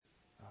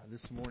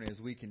This morning, as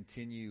we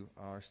continue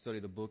our study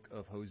of the book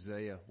of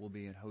Hosea, we'll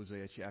be in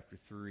Hosea chapter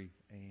 3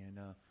 and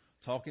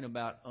talking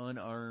about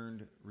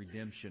unearned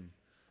redemption.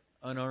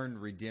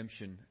 Unearned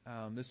redemption.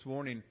 This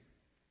morning,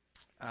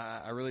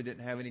 I really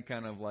didn't have any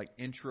kind of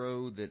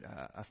intro that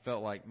I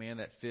felt like, man,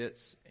 that fits.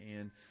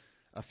 And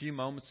a few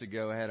moments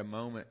ago, I had a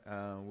moment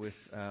with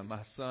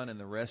my son in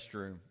the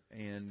restroom,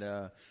 and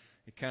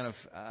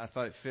I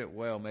thought it fit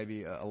well,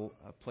 maybe a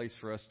place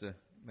for us to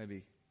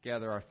maybe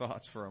gather our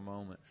thoughts for a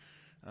moment.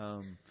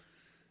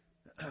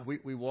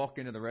 We walk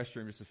into the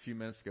restroom just a few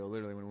minutes ago,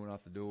 literally when we went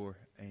out the door,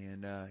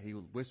 and he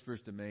whispers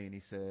to me and he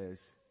says,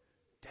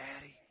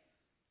 "Daddy,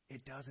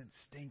 it doesn't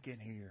stink in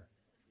here."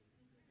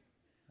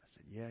 I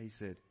said, "Yeah." He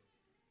said,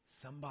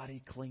 "Somebody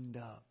cleaned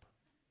up."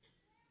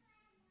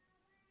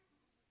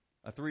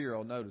 A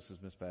 3-year-old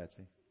notices, Miss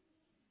Patsy,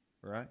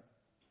 right?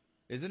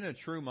 Isn't it a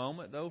true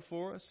moment, though,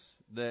 for us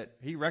that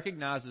he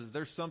recognizes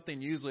there's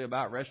something usually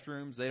about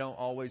restrooms. They don't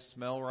always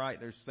smell right.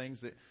 There's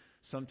things that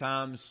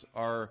sometimes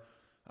are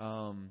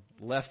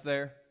left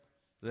there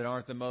that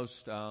aren't the most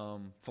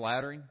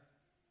flattering.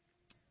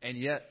 And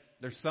yet,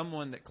 there's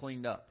someone that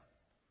cleaned up.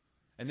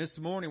 And this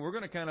morning, we're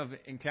going to kind of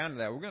encounter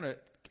that. We're going to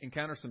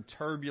encounter some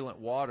turbulent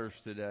waters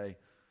today.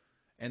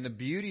 And the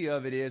beauty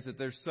of it is that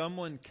there's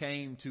someone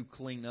came to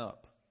clean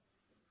up.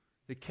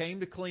 They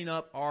came to clean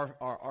up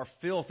our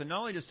filth. And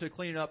not only just to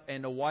clean it up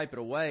and to wipe it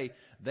away,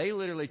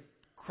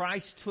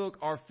 Christ took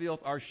our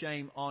filth, our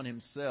shame on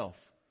Himself.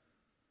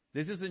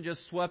 This isn't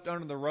just swept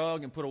under the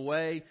rug and put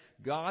away.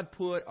 God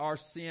put our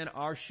sin,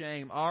 our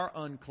shame, our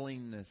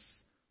uncleanness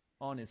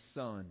on His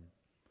Son.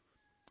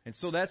 And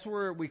so that's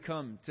where we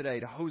come today,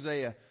 to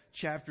Hosea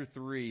chapter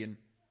 3. And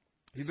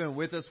if you've been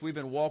with us, we've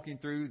been walking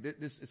through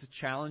this. It's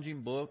a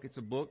challenging book. It's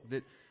a book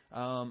that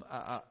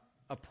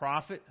a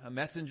prophet, a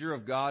messenger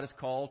of God is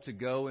called to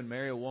go and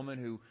marry a woman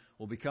who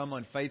will become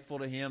unfaithful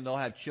to him. They'll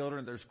have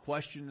children. There's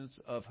questions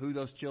of who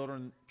those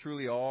children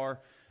truly are.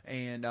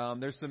 And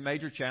there's some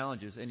major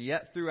challenges. And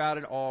yet throughout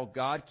it all,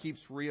 God keeps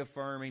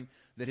reaffirming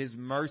that His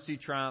mercy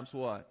triumphs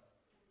what?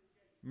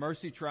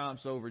 Mercy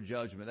triumphs over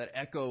judgment. That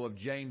echo of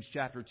James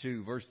chapter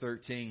 2, verse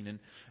 13.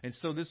 And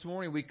so this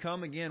morning we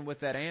come again with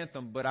that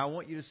anthem. But I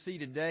want you to see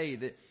today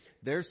that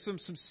there's some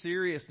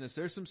seriousness.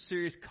 There's some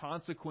serious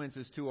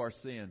consequences to our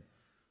sin.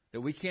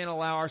 That we can't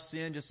allow our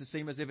sin just to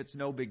seem as if it's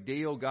no big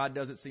deal. God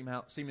doesn't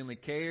seemingly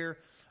care.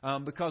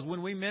 Because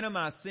when we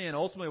minimize sin,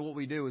 ultimately what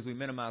we do is we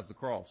minimize the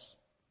cross.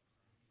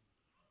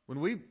 When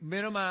we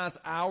minimize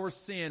our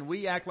sin,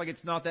 we act like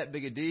it's not that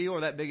big a deal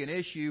or that big an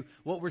issue.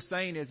 What we're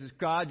saying is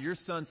God, your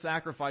Son's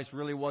sacrifice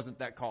really wasn't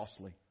that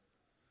costly.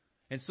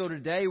 And so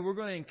today we're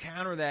going to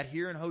encounter that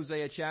here in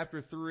Hosea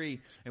chapter 3,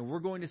 and we're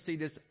going to see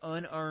this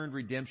unearned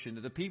redemption.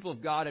 That the people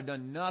of God have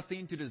done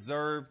nothing to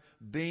deserve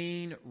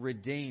being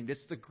redeemed.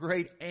 It's the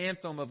great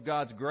anthem of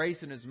God's grace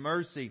and His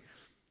mercy,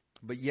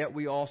 but yet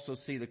we also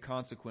see the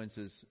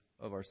consequences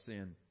of our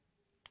sin.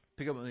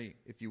 Pick up with me,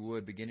 if you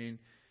would, beginning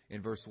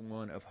in verse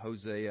 1 of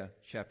Hosea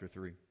chapter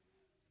 3.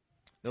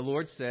 The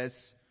Lord says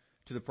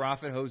to the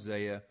prophet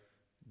Hosea,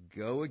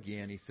 "Go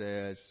again," He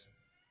says,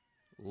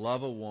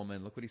 "love a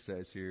woman," look what He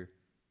says here,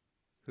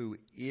 "who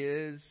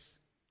is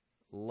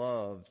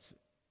loved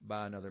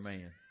by another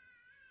man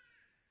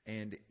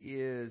and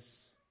is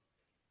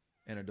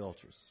an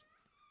adulteress."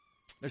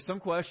 There's some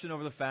question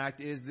over the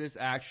fact, is this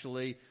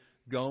actually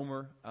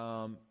Gomer,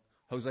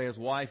 Hosea's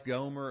wife,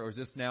 Gomer, or is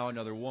this now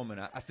another woman?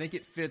 I think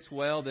it fits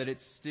well that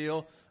it's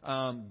still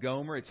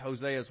Gomer. It's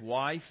Hosea's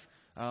wife.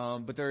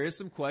 But there is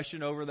some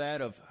question over that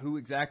of who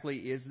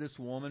exactly is this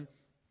woman.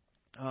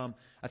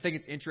 I think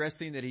it's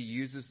interesting that he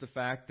uses the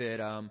fact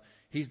that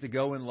he's to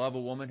go and love a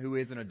woman who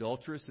is an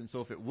adulteress. And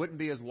so if it wouldn't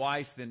be his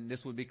wife, then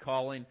this would be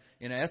calling,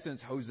 in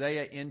essence,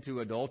 Hosea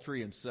into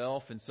adultery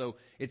himself. And so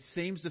it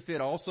seems to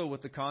fit also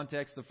with the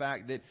context of the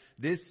fact that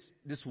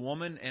this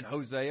woman and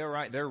Hosea,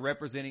 right, they're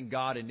representing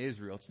God and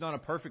Israel. It's not a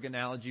perfect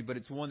analogy, but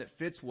it's one that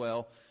fits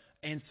well.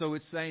 And so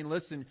it's saying,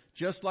 listen,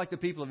 just like the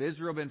people of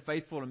Israel have been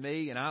faithful to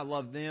me and I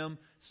love them,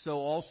 so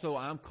also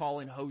I'm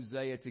calling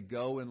Hosea to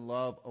go and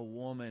love a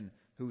woman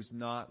who's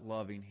not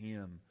loving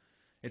him.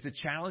 It's a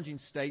challenging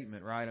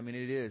statement, right? I mean,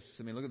 it is.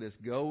 I mean, look at this.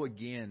 Go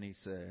again, he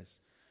says.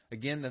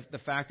 Again, the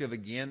fact of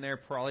again there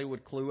probably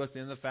would clue us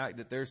in the fact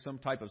that there's some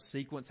type of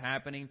sequence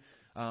happening.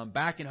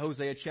 Back in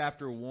Hosea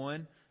chapter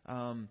 1,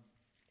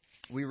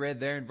 we read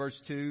there in verse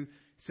 2,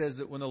 it says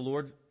that when the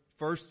Lord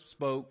first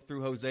spoke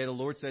through Hosea, the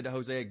Lord said to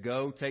Hosea,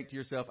 "Go, take to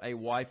yourself a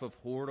wife of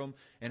whoredom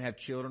and have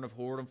children of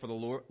whoredom, for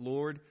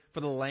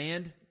the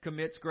land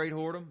commits great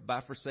whoredom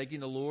by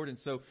forsaking the Lord." And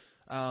so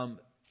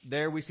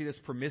there we see this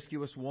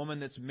promiscuous woman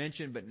that's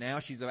mentioned, but now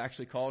she's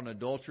actually called an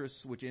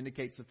adulteress, which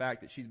indicates the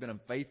fact that she's been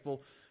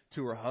unfaithful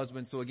to her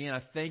husband. So again, I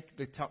think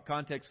the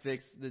context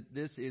fits that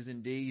this is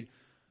indeed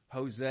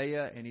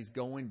Hosea, and he's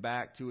going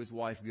back to his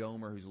wife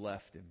Gomer, who's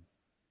left him.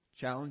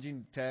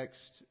 Challenging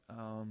text,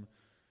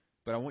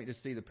 but I want you to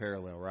see the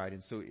parallel, right?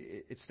 And so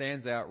it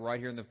stands out right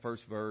here in the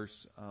first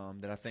verse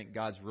that I think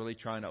God's really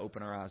trying to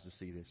open our eyes to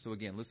see this. So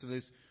again, listen to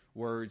these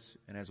words,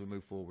 and as we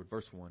move forward.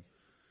 Verse 1.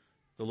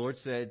 The Lord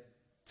said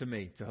to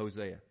me, to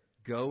Hosea,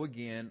 Go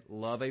again,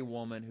 love a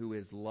woman who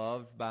is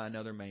loved by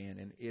another man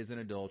and is an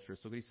adulteress.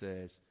 Look what he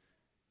says.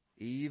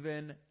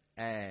 Even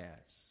as.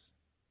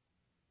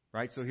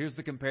 Right? So here's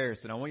the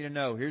comparison. I want you to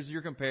know, here's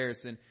your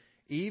comparison.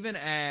 Even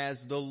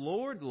as the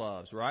Lord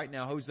loves, right?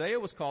 Now, Hosea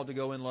was called to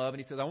go in love,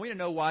 and he says, I want you to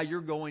know why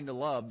you're going to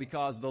love.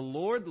 Because the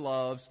Lord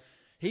loves,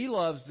 He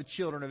loves the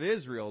children of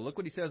Israel. Look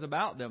what He says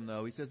about them,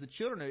 though. He says, the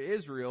children of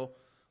Israel,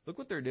 look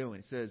what they're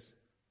doing. He says,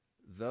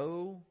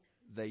 though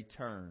they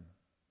turn.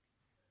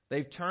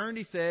 They've turned,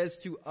 he says,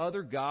 to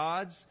other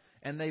gods,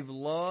 and they've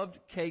loved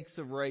cakes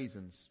of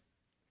raisins.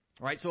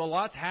 Right? So a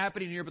lot's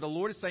happening here, but the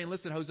Lord is saying,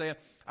 listen, Hosea,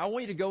 I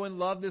want you to go and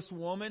love this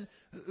woman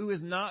who has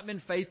not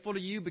been faithful to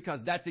you, because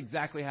that's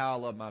exactly how I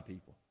love my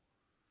people.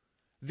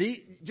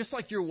 Just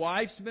like your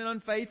wife's been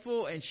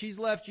unfaithful and she's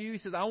left you, he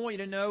says, I want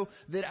you to know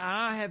that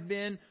I have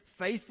been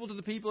faithful to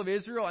the people of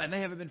Israel and they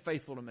haven't been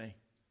faithful to me.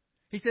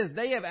 He says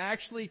they have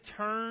actually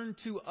turned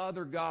to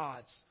other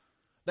gods.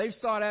 They've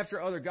sought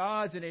after other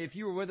gods, and if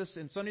you were with us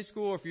in Sunday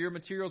school, or if your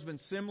material's been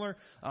similar,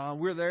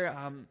 we're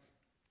there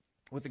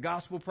with the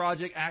Gospel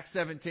Project, Acts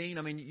 17.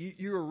 I mean,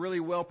 you were really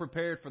well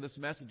prepared for this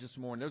message this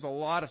morning. There's a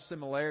lot of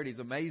similarities.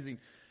 Amazing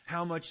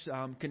how much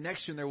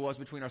connection there was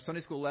between our Sunday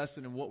school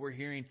lesson and what we're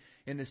hearing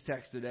in this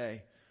text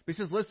today. But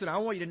he says, listen, I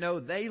want you to know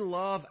they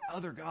love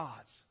other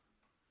gods.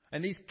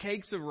 And these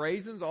cakes of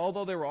raisins,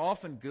 although they were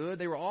often good,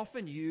 they were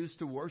often used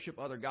to worship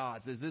other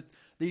gods.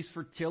 These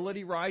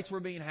fertility rites were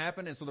being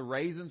happened, and so the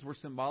raisins were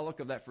symbolic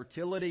of that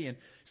fertility, and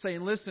saying,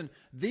 listen,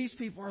 these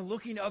people are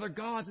looking to other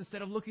gods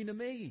instead of looking to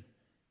me.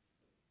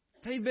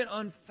 They've been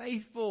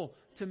unfaithful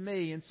to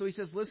me. And so he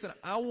says, listen,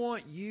 I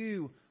want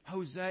you,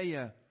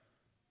 Hosea,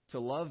 to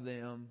love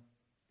them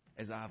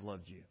as I've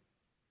loved you.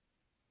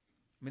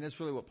 I mean, that's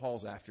really what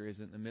Paul's after,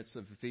 isn't it? In the midst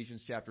of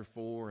Ephesians chapter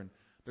 4, and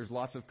there's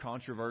lots of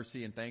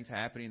controversy and things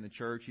happening in the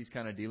church. He's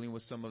kind of dealing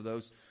with some of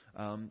those.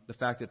 The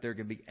fact that there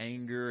can be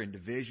anger and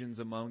divisions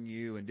among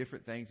you and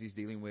different things he's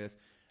dealing with.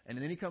 And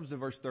then he comes to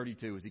verse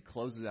 32 as he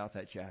closes out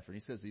that chapter. And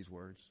he says these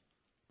words.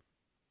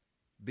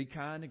 Be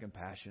kind and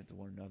compassionate to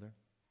one another,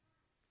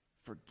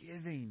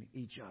 forgiving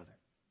each other,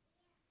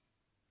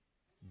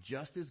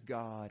 just as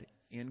God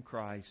in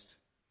Christ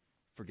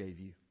forgave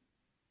you.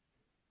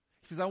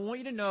 He says, I want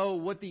you to know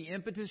what the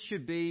impetus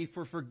should be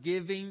for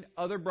forgiving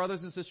other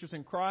brothers and sisters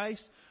in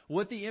Christ,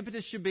 what the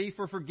impetus should be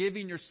for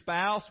forgiving your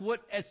spouse, what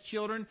as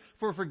children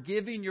for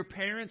forgiving your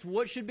parents,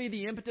 what should be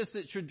the impetus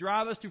that should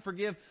drive us to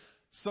forgive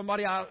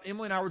somebody.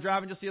 Emily and I were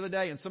driving just the other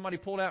day, and somebody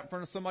pulled out in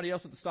front of somebody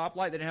else at the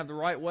stoplight. They didn't have the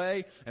right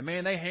way, and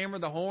man, they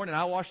hammered the horn, and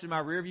I watched in my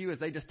rear view as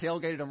they just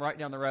tailgated them right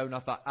down the road, and I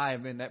thought, I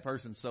have been that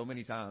person so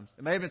many times.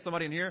 It may have been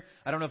somebody in here.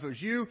 I don't know if it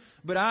was you,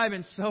 but I've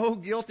been so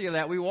guilty of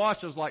that. We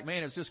watched. I was like,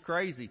 man, it's just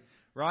crazy.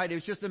 Right?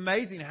 It's just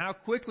amazing how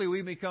quickly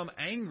we become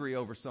angry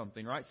over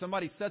something, right?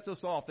 Somebody sets us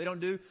off. They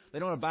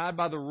don't abide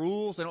by the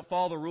rules. They don't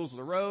follow the rules of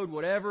the road,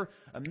 whatever.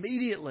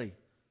 Immediately.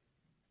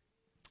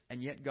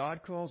 And yet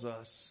God calls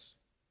us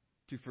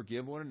to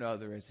forgive one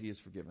another as He has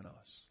forgiven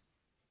us.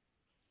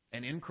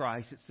 And in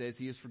Christ it says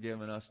He has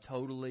forgiven us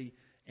totally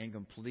and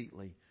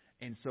completely.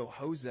 And so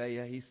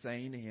Hosea, he's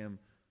saying to him,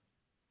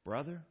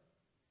 brother,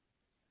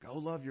 go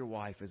love your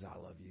wife as I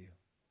love you.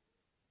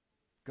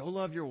 Go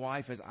love your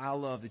wife as I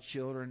love the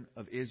children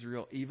of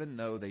Israel, even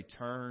though they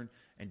turn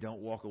and don't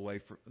walk away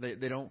from.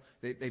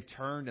 They've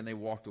turned and they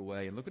walked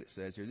away. And look what it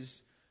says here.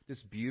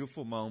 This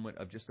beautiful moment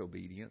of just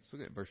obedience.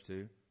 Look at verse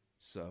 2.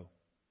 So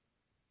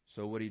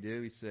what did he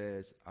do? He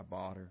says, I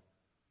bought her.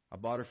 I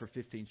bought her for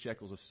 15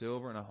 shekels of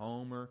silver and a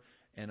homer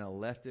and a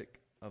lethek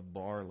of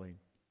barley.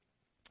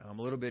 A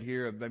little bit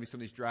here of maybe some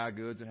of these dry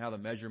goods and how the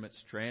measurements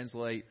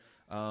translate.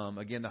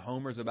 Again, the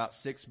homer is about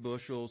 6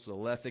 bushels. The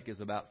lethek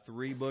is about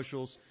 3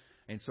 bushels.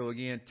 And so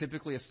again,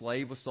 typically a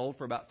slave was sold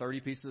for about 30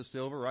 pieces of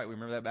silver, right? We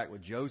remember that back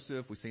with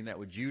Joseph. We've seen that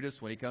with Judas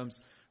when he comes,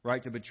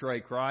 right, to betray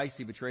Christ.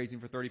 He betrays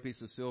him for 30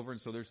 pieces of silver. And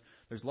so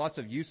there's lots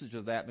of usage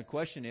of that. And the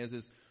question is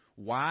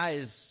why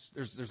is,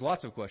 there's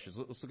lots of questions.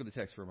 Let's look at the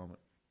text for a moment.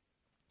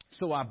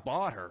 So I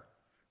bought her,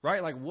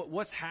 right? Like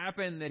what's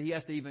happened that he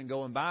has to even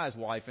go and buy his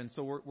wife? And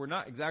so we're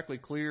not exactly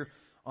clear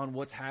on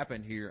what's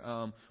happened here.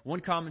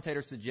 One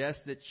commentator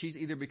suggests that she's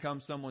either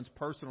become someone's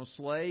personal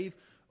slave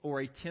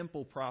or a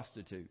temple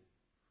prostitute.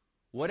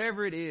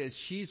 Whatever it is,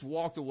 she's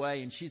walked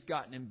away and she's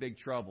gotten in big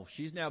trouble.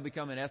 She's now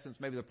become, in essence,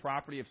 maybe the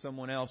property of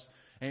someone else.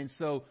 And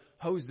so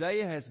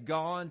Hosea has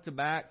gone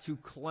back to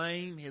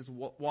claim his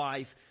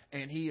wife,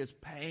 and he is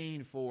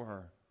paying for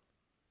her.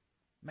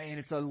 Man,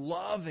 it's a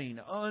loving,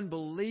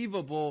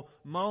 unbelievable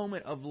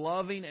moment of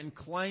loving and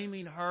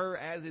claiming her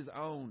as his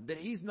own. That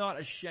he's not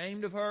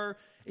ashamed of her,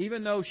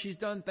 even though she's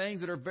done things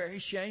that are very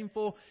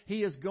shameful.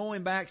 He is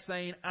going back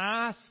saying,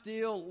 I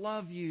still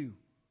love you.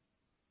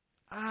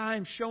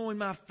 I'm showing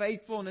my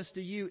faithfulness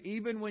to you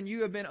even when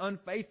you have been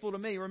unfaithful to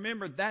me.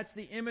 Remember, that's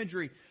the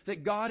imagery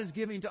that God is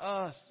giving to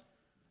us.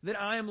 That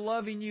I am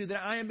loving you,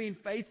 that I am being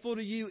faithful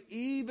to you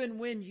even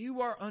when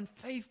you are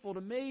unfaithful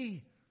to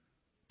me.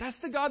 That's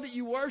the God that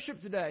you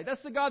worship today.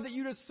 That's the God that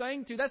you just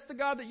sang to. That's the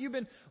God that you've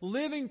been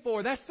living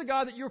for. That's the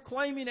God that you're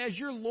claiming as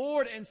your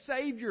Lord and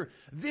Savior.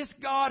 This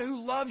God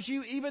who loves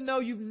you even though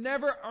you've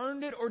never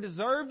earned it or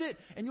deserved it,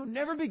 and you'll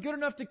never be good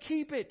enough to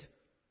keep it.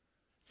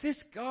 This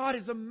God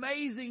is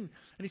amazing.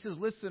 And He says,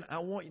 listen, I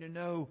want you to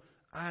know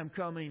I am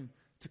coming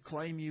to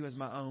claim you as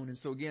my own. And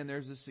so again,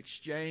 there's this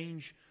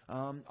exchange.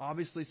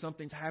 Obviously,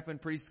 something's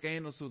happened pretty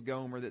scandalous with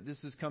Gomer that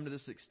this has come to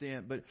this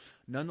extent. But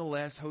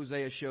nonetheless,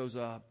 Hosea shows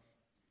up.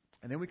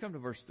 And then we come to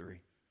verse 3.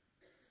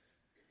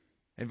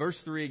 And verse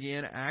 3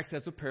 again acts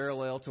as a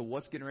parallel to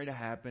what's getting ready to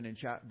happen in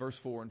verse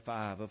 4 and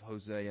 5 of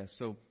Hosea.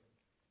 So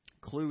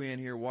clue in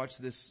here. Watch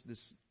this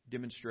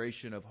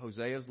demonstration of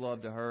Hosea's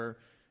love to her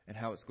and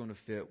how it's going to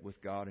fit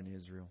with God and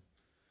Israel.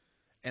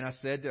 And I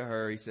said to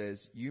her, he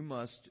says, you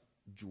must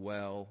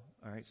dwell.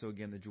 All right, so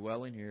again, the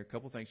dwelling here, a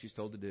couple things she's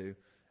told to do,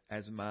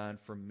 as mine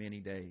for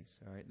many days.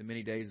 All right, the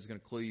many days is going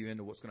to clue you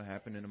into what's going to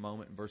happen in a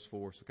moment in verse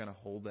 4. So kind of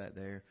hold that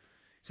there.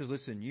 He says,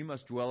 listen, you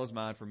must dwell as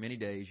mine for many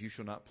days. You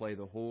shall not play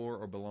the whore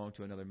or belong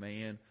to another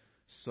man.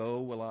 So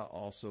will I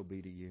also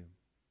be to you.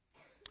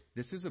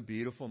 This is a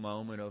beautiful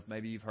moment of,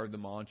 maybe you've heard the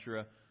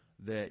mantra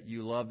that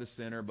you love the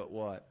sinner, but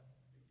what?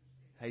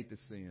 Hate the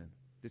sin.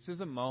 This is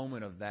a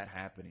moment of that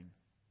happening.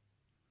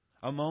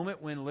 A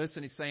moment when,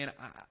 listen, he's saying,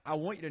 I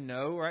want you to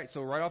know, right?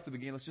 So right off the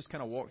beginning, let's just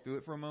kind of walk through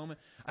it for a moment.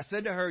 I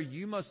said to her,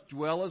 you must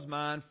dwell as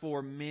mine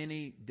for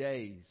many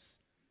days.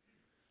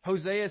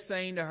 Hosea is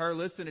saying to her,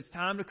 listen, it's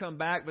time to come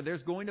back, but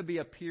there's going to be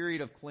a period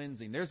of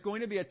cleansing. There's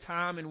going to be a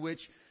time in which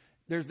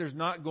there's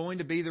not going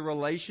to be the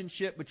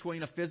relationship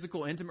between a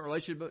physical, intimate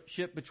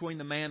relationship between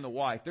the man and the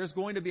wife. There's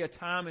going to be a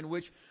time in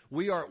which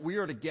we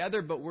are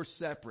together, but we're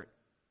separate.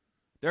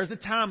 There's a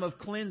time of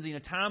cleansing, a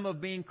time of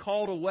being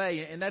called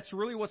away, and that's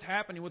really what's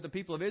happening with the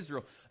people of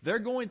Israel. They're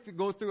going to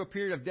go through a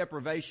period of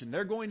deprivation.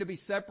 They're going to be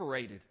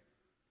separated.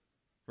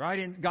 Right?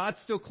 And God's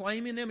still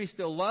claiming them. He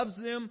still loves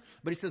them.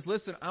 But He says,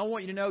 listen, I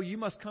want you to know you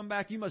must come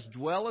back. You must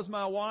dwell as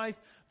my wife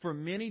for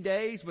many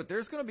days. But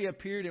there's going to be a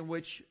period in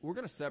which we're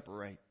going to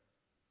separate.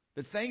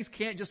 That things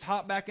can't just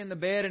hop back in the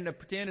bed and to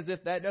pretend as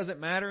if that doesn't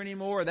matter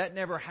anymore or that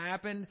never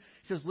happened.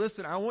 He says,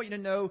 listen, I want you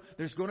to know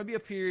there's going to be a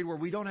period where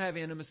we don't have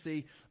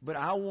intimacy, but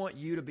I want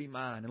you to be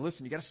mine. And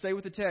listen, you got to stay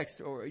with the text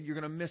or you're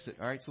going to miss it.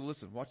 All right, so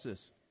listen, watch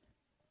this.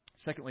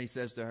 Secondly, he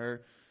says to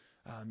her,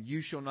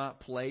 you shall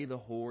not play the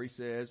whore, he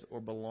says, or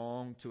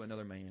belong to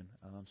another man.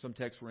 Some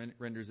text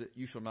renders it,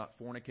 you shall not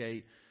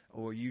fornicate,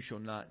 or you shall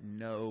not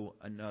know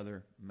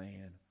another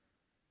man.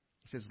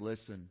 He says,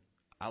 listen,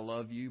 I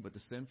love you, but the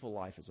sinful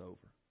life is over.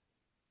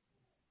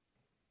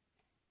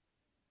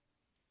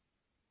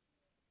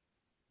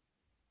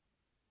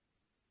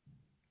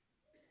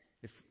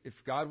 If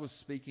God was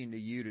speaking to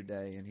you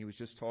today and He was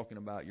just talking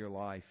about your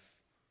life,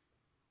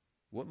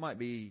 what might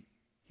be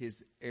His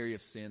area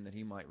of sin that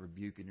He might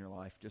rebuke in your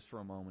life just for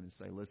a moment and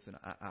say, listen,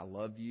 I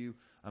love you.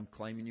 I'm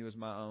claiming you as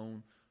my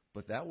own,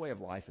 but that way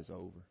of life is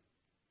over.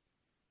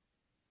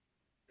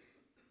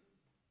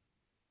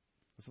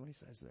 That's what He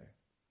says there.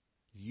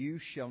 You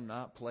shall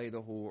not play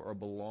the whore or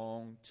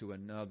belong to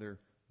another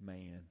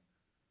man.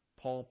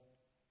 Paul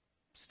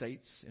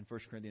states in 1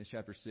 Corinthians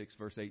chapter 6,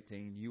 verse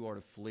 18, you are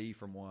to flee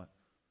from what?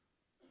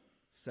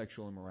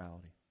 Sexual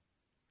immorality.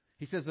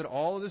 He says that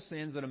all of the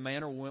sins that a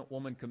man or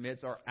woman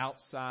commits are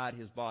outside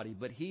his body.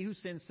 But he who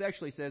sins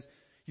sexually says,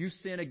 you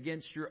sin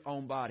against your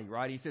own body,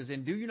 right? He says,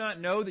 and do you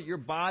not know that your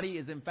body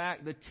is in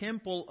fact the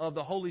temple of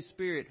the Holy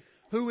Spirit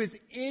who is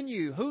in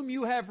you, whom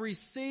you have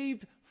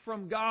received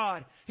from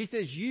God? He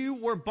says, you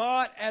were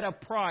bought at a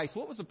price.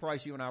 What was the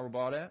price you and I were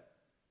bought at?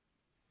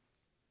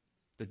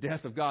 The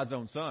death of God's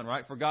own Son,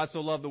 right? For God so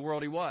loved the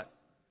world, He what?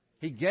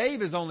 He gave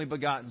His only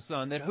begotten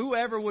Son, that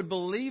whoever would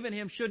believe in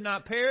Him should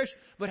not perish,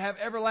 but have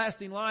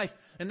everlasting life.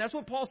 And that's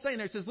what Paul's saying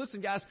there. He says,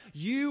 listen, guys,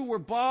 you were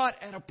bought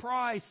at a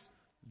price.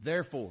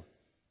 Therefore,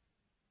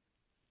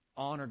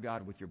 honor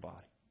God with your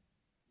body.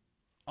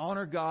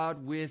 Honor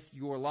God with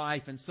your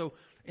life. And so,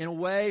 in a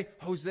way,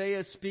 Hosea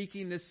is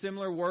speaking this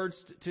similar words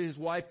to his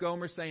wife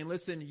Gomer, saying,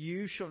 listen,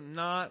 you shall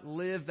not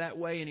live that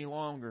way any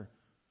longer.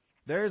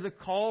 There is a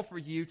call for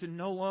you to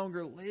no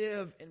longer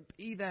live and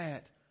be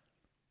that.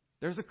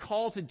 There's a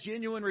call to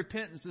genuine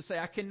repentance to say,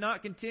 I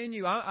cannot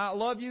continue. I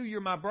love you.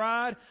 You're my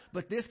bride,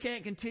 but this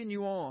can't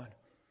continue on.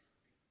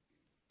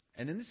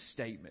 And in this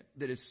statement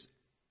that is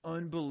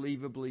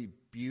unbelievably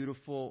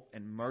beautiful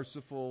and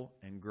merciful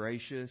and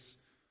gracious,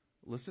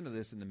 listen to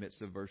this in the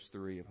midst of verse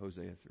 3 of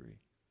Hosea 3.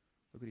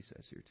 Look what he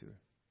says here to her.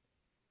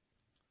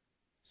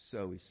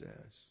 So he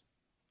says,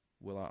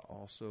 will I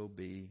also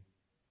be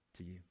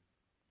to you.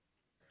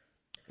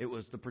 It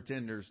was the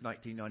Pretenders'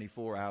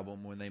 1994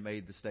 album when they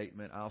made the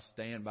statement, I'll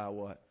stand by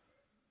what?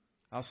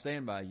 I'll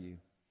stand by you.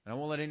 And I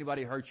won't let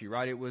anybody hurt you,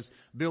 right? It was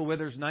Bill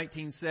Withers'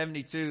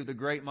 1972, the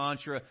great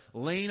mantra,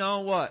 lean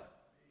on what?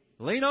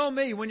 Lean on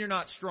me when you're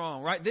not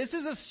strong, right? This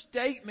is a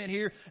statement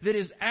here that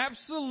is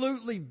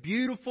absolutely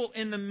beautiful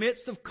in the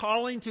midst of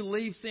calling to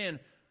leave sin.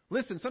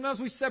 Listen, sometimes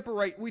we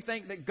separate. We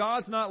think that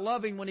God's not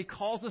loving when He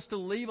calls us to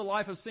leave a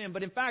life of sin.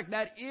 But in fact,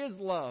 that is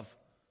love.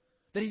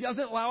 That He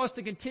doesn't allow us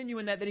to continue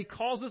in that He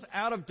calls us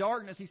out of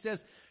darkness. He says,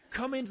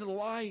 come into the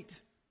light.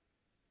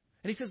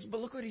 And He says, but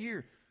look at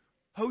here.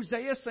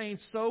 Hosea is saying,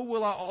 so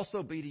will I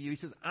also be to you. He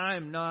says, I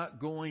am not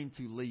going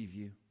to leave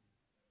you.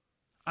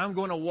 I'm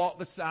going to walk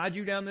beside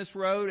you down this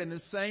road. In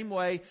the same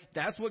way,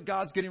 that's what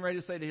God's getting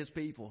ready to say to His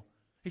people.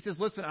 He says,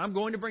 listen, I'm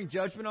going to bring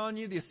judgment on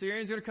you. The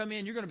Assyrians are going to come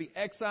in. You're going to be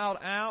exiled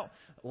out.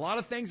 A lot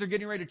of things are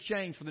getting ready to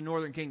change for the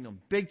northern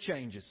kingdom. Big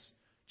changes.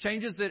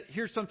 Changes that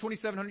here some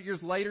 2,700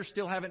 years later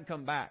still haven't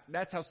come back.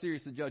 That's how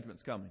serious the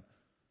judgment's coming.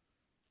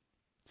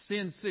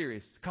 Sin's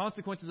serious.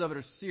 Consequences of it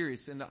are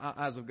serious in the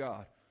eyes of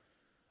God.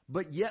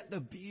 But yet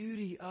the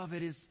beauty of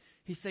it is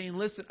He's saying,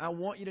 listen, I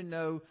want you to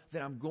know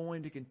that I'm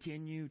going to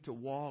continue to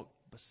walk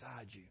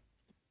beside you.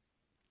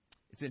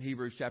 It's in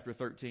Hebrews chapter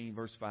 13,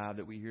 verse 5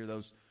 that we hear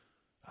those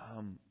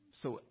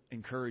so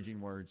encouraging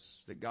words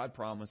that God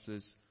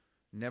promises,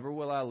 never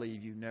will I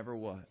leave you, never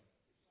what?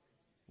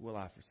 Will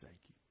I forsake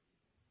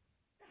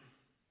you?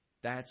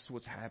 That's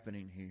what's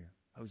happening here.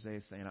 Hosea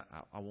is saying,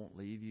 I won't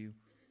leave you.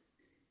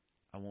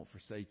 I won't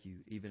forsake you,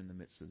 even in the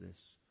midst of this.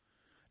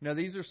 Now,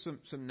 these are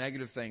some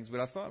negative things, but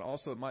I thought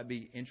also it might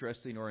be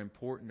interesting or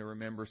important to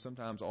remember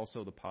sometimes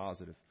also the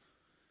positive.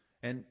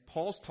 And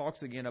Paul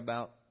talks again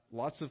about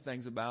lots of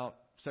things about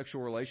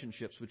sexual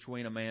relationships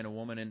between a man and a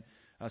woman, and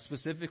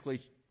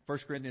specifically 1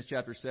 Corinthians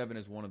chapter 7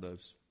 is one of those.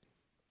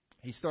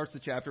 He starts the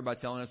chapter by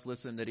telling us,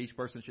 listen, that each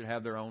person should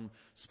have their own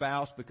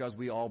spouse because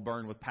we all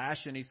burn with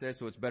passion, he says,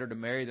 so it's better to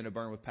marry than to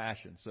burn with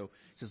passion. So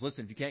he says,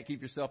 listen, if you can't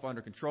keep yourself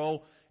under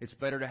control, it's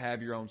better to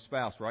have your own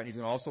spouse, right? And he's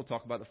going to also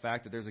talk about the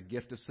fact that there's a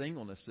gift of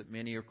singleness that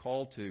many are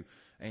called to,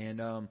 and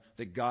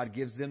that God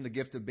gives them the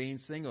gift of being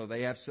single.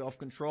 They have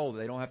self-control.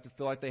 They don't have to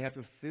feel like they have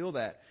to feel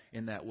that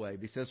in that way.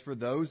 But he says, for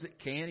those that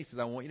can, he says,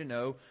 I want you to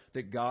know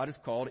that God has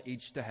called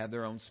each to have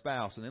their own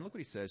spouse. And then look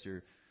what he says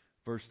here,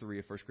 verse 3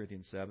 of 1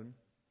 Corinthians 7.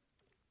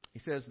 He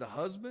says, the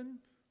husband,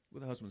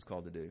 what the husband's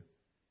called to do?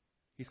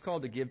 He's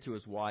called to give to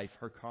his wife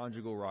her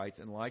conjugal rights,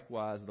 and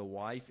likewise the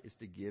wife is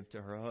to give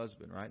to her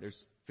husband, right? There's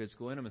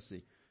physical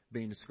intimacy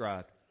being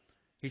described.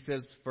 He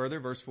says further,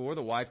 verse 4,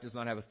 the wife does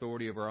not have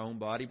authority over her own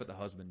body, but the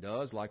husband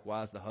does.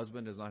 Likewise, the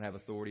husband does not have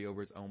authority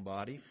over his own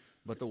body,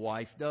 but the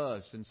wife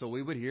does. And so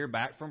we would hear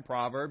back from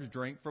Proverbs,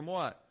 drink from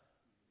what?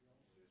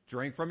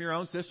 Drink from your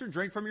own cistern,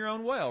 drink from your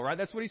own well, right?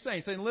 That's what he's saying.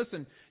 He's saying,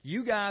 listen,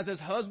 you guys as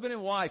husband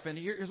and wife, and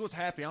here's what's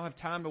happening. I don't have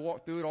time to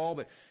walk through it all,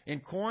 but in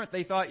Corinth,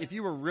 they thought if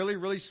you were really,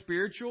 really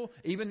spiritual,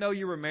 even though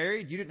you were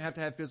married, you didn't have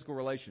to have physical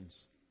relations.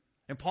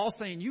 And Paul's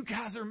saying, you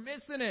guys are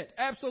missing it.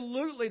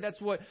 Absolutely. That's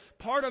what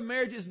part of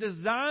marriage is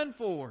designed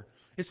for.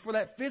 It's for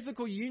that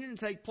physical union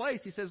to take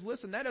place. He says,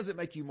 listen, that doesn't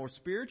make you more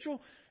spiritual.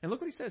 And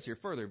look what he says here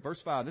further.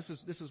 Verse 5, this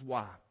is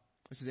why.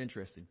 This is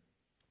interesting.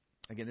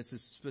 Again, this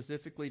is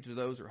specifically to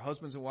those who are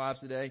husbands and wives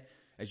today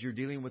as you're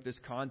dealing with this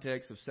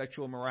context of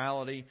sexual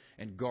morality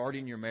and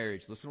guarding your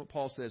marriage. Listen to what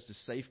Paul says to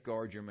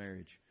safeguard your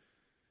marriage.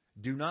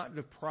 Do not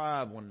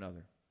deprive one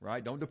another,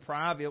 right? Don't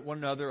deprive one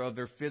another of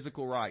their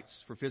physical rights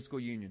for physical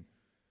union.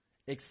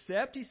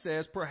 Except, he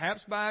says,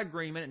 perhaps by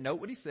agreement, and note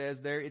what he says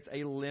there, it's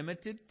a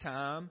limited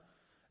time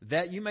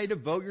that you may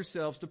devote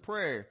yourselves to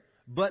prayer.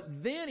 But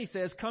then, he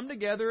says, come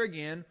together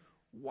again.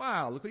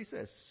 Why? Look what he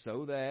says.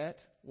 So that,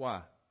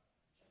 why?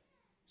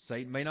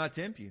 Satan may not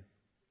tempt you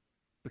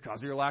because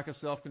of your lack of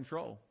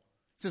self-control.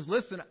 He says,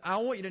 listen, I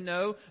want you to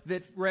know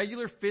that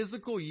regular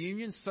physical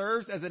union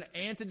serves as an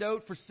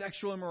antidote for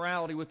sexual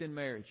immorality within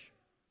marriage.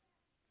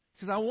 He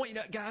says, I want you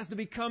guys to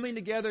be coming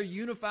together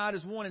unified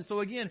as one. And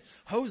so again,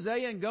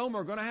 Hosea and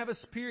Gomer are going to have a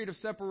period of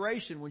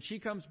separation when she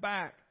comes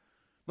back.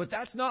 But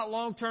that's not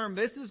long term.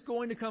 This is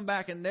going to come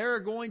back, and they're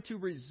going to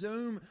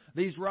resume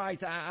these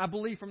rights. I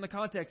believe from the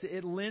context,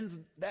 it lends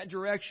that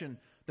direction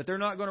that they're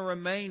not going to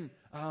remain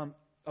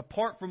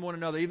apart from one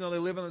another, even though they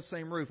live on the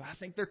same roof. I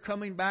think they're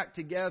coming back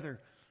together.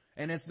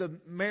 And as the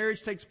marriage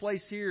takes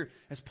place here,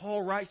 as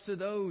Paul writes to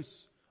those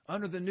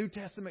under the New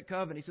Testament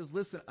covenant, he says,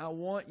 listen, I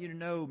want you to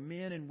know,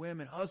 men and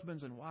women,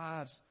 husbands and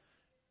wives,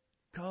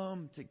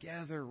 come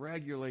together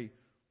regularly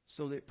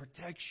so that it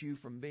protects you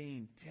from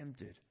being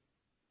tempted.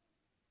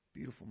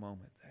 Beautiful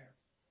moment there.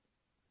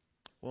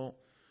 Well,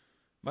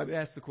 maybe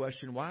ask the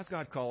question, why is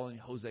God calling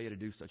Hosea to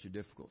do such a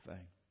difficult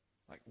thing?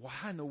 Like,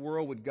 why in the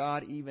world would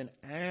God even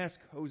ask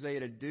Hosea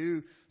to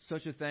do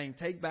such a thing?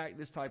 Take back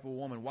this type of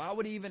woman. Why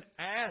would he even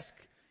ask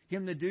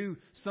him to do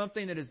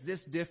something that is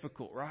this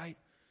difficult, right?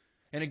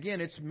 And again,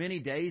 it's many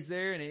days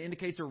there, and it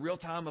indicates a real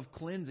time of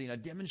cleansing, a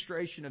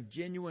demonstration of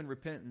genuine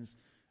repentance.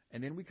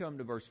 And then we come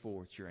to verse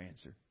 4. It's your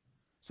answer.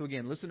 So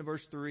again, listen to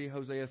verse 3,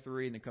 Hosea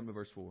 3, and then come to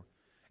verse 4.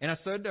 And I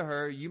said to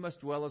her, you must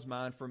dwell as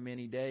mine for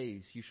many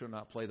days. You shall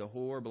not play the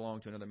whore,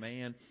 belong to another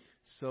man.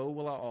 So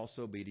will I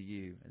also be to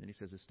you. And then he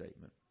says a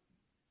statement.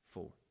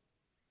 4.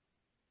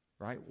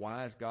 Right?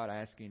 Why is God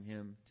asking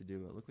him to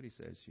do it? Look what he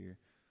says here.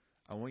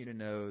 I want you to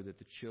know that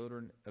the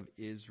children of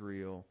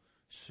Israel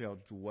shall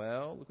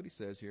dwell, look what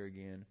he says here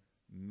again,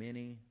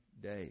 many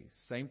days.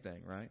 Same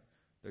thing, right?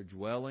 They're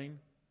dwelling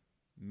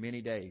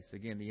many days.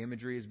 Again, the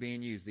imagery is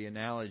being used, the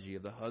analogy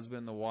of the husband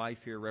and the wife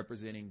here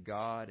representing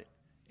God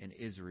and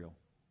Israel.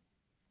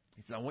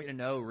 He said, I want you to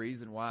know the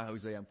reason why,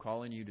 Hosea, I'm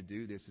calling you to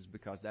do this is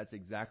because that's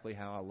exactly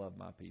how I love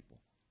my people.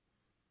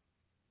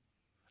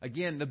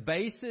 Again, the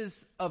basis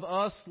of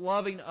us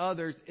loving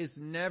others is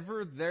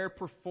never their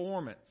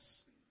performance.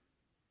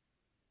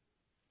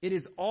 It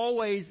is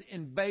always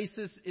in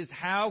basis is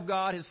how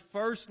God has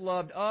first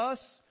loved us.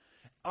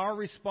 Our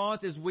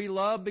response is we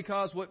love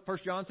because what 1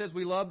 John says,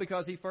 we love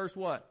because He first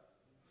what?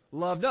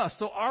 Loved us.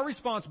 So our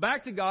response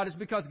back to God is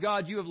because,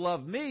 God, you have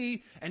loved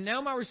me, and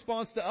now my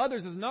response to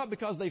others is not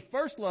because they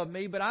first loved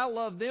me, but I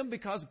love them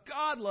because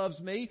God loves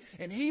me,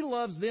 and He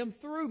loves them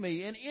through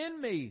me and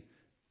in me,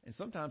 and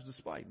sometimes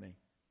despite me.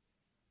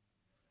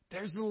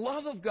 There's the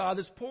love of God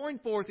that's pouring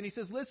forth, and He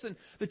says, listen,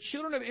 the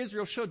children of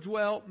Israel shall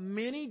dwell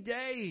many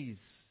days.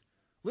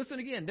 Listen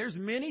again, there's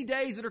many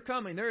days that are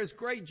coming. There is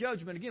great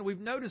judgment. Again, we've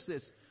noticed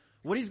this.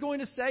 What He's going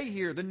to say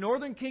here, the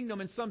northern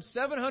kingdom in some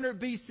 700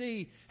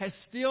 BC has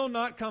still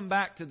not come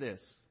back to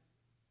this.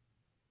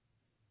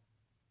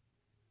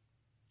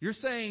 You're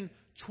saying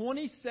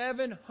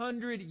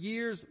 2,700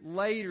 years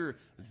later,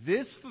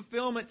 this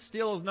fulfillment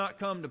still has not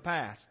come to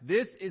pass.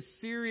 This is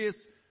serious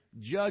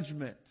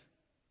judgment.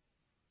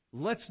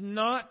 Let's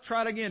not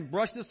try to, again,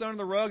 brush this under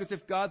the rug as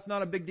if God's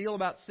not a big deal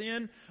about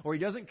sin or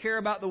He doesn't care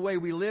about the way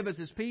we live as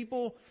His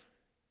people.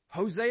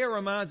 Hosea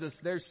reminds us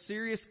there's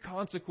serious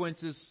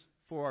consequences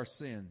for our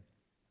sin.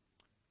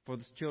 For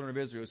the children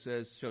of Israel, it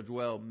says, shall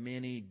dwell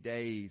many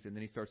days. And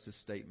then he starts this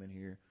statement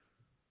here.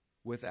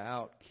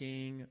 Without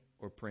king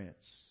or prince.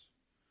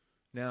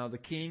 Now, the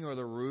king or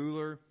the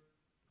ruler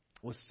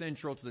was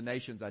central to the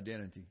nation's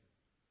identity.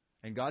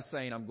 And God's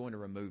saying, I'm going to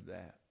remove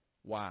that.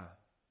 Why?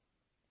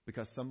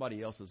 Because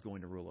somebody else is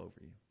going to rule over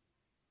you.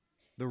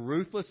 The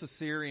ruthless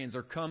Assyrians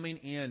are coming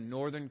in,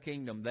 northern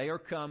kingdom. They are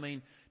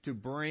coming to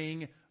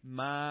bring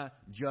my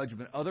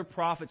judgment. Other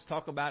prophets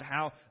talk about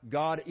how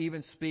God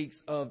even speaks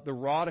of the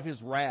rod of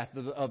His wrath,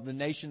 of the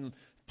nation,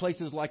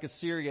 places like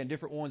Assyria and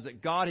different ones,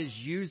 that God is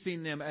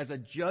using them as a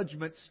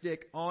judgment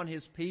stick on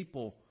His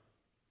people.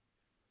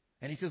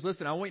 And He says,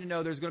 listen, I want you to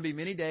know there's going to be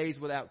many days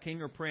without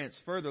king or prince.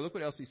 Further, look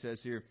what else He says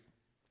here.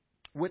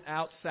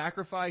 Without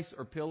sacrifice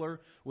or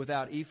pillar,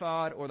 without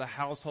ephod or the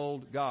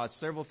household gods.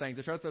 Several things.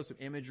 I try to throw some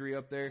imagery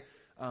up there.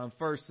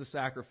 First, the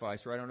sacrifice,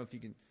 right? I don't know if you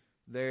can...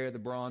 There, the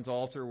bronze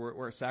altar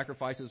where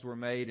sacrifices were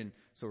made. And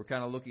so we're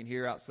kind of looking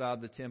here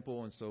outside the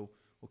temple. And so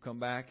we'll come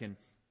back. And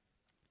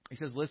He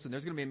says, listen,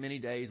 there's going to be many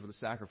days where the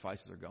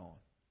sacrifices are gone.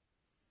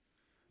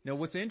 Now,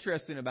 what's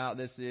interesting about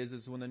this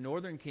is when the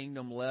northern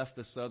kingdom left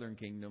the southern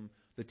kingdom,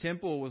 the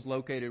temple was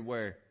located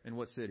where? In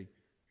what city?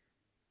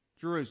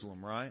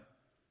 Jerusalem, right?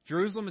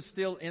 Jerusalem is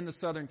still in the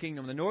southern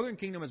kingdom. The northern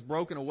kingdom has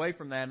broken away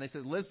from that. And they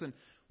said, listen,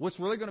 what's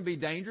really going to be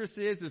dangerous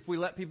is if we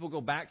let people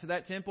go back to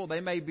that temple, they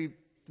may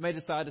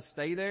decide to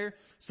stay there.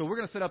 So we're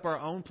going to set up our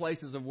own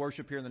places of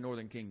worship here in the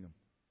northern kingdom.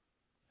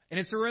 And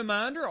it's a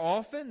reminder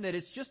often that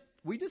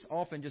we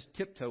often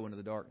tiptoe into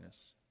the darkness.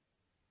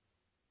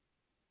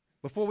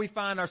 Before we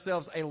find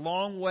ourselves a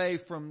long way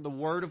from the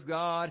Word of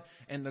God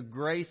and the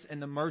grace and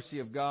the mercy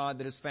of God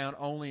that is found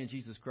only in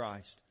Jesus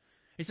Christ.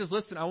 He says,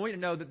 listen, I want you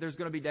to know that there's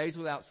going to be days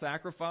without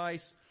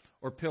sacrifice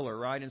or pillar,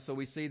 right? And so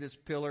we see this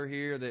pillar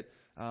here that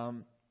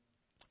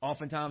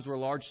oftentimes were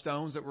large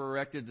stones that were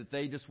erected that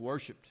they just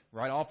worshipped,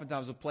 right?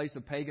 Oftentimes a place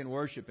of pagan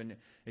worship. And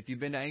if you've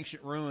been to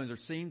ancient ruins or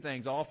seen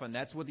things often,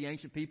 that's what the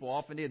ancient people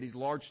often did. These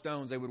large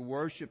stones, they would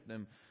worship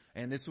them.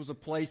 And this was a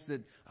place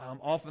that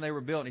often they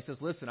were built. And He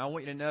says, listen, I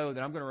want you to know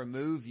that I'm going to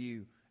remove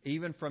you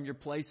even from your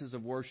places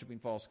of worshiping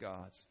false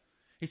gods.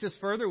 He says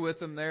further with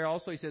them there,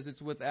 also He says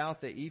it's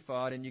without the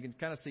ephod. And you can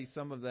kind of see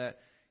some of that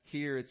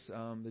here. It's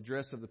the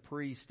dress of the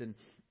priest.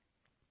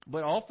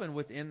 But often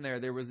within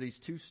there was these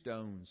two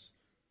stones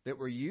that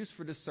were used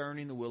for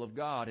discerning the will of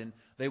God. And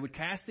they would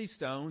cast these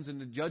stones, and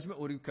the judgment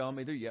would come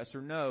either yes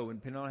or no, and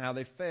depending on how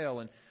they fell.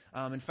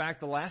 And in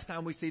fact, the last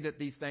time we see that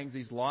these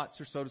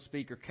lots, or so to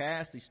speak, are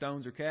cast, these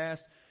stones are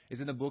cast,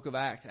 is in the book of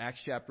Acts,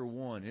 Acts chapter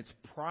 1. It's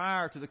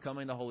prior to the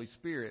coming of the Holy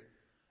Spirit.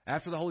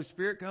 After the Holy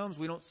Spirit comes,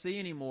 we don't see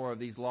any more of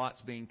these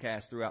lots being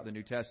cast throughout the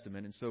New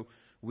Testament. And so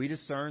we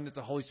discern that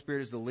the Holy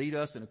Spirit is to lead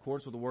us in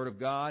accordance with the Word of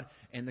God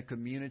and the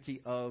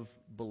community of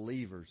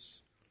believers.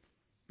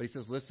 But He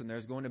says, listen,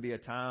 there's going to be a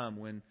time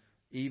when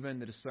even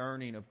the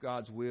discerning of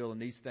God's will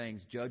and these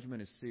things,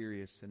 judgment is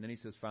serious. And then He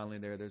says finally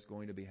there's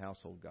going to be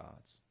household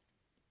gods.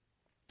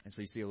 And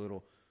so you see a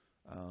little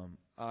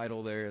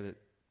idol there that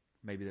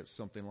maybe that's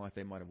something like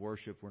they might have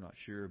worshipped. We're not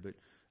sure. But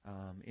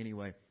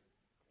anyway,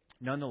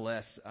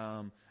 nonetheless,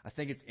 I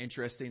think it's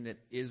interesting that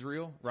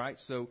Israel, right?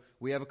 So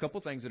we have a couple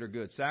things that are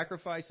good.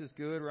 Sacrifice is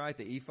good, right?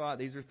 The ephod,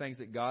 these are things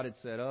that God had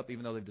set up,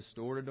 even though they've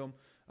distorted them.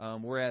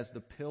 Whereas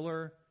the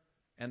pillar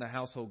and the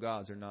household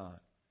gods are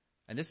not.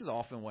 And this is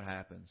often what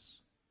happens.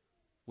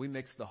 We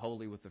mix the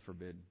holy with the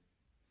forbidden.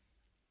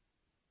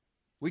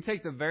 We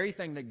take the very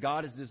thing that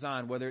God has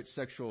designed, whether it's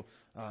sexual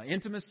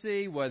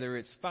intimacy, whether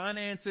it's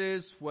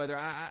finances, whether,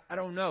 I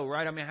don't know,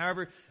 right? I mean,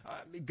 however,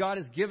 God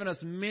has given us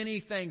many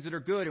things that are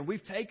good, and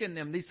we've taken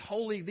them, these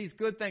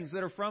good things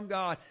that are from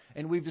God,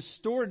 and we've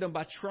distorted them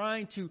by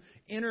trying to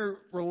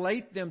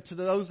interrelate them to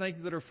those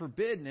things that are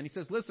forbidden. And He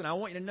says, listen, I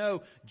want you to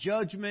know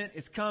judgment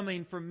is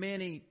coming for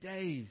many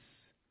days.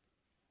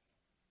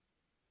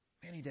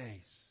 Many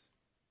days.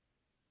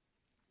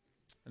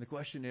 And the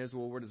question is,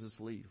 well, where does this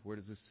lead? Where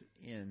does this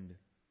end?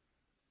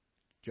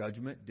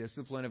 Judgment,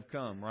 discipline have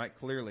come, right?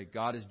 Clearly,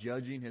 God is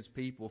judging His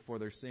people for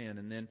their sin.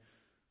 And then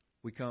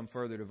we come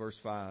further to verse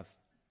 5,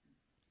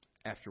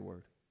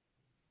 afterward.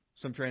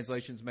 Some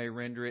translations may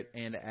render it,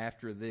 and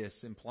after this,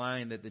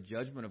 implying that the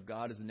judgment of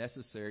God is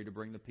necessary to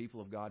bring the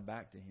people of God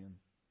back to Him.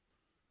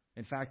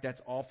 In fact,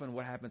 that's often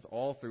what happens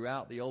all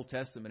throughout the Old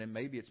Testament, and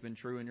maybe it's been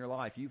true in your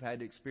life. You've had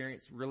to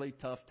experience really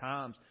tough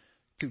times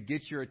to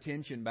get your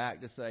attention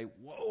back to say,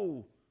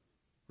 whoa,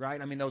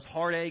 right? I mean, those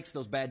heartaches,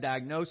 those bad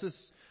diagnoses,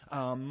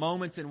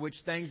 moments in which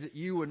things that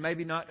you would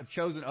maybe not have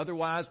chosen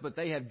otherwise, but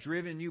they have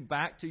driven you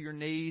back to your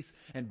knees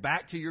and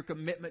back to your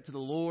commitment to the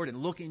Lord and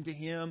looking to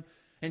Him.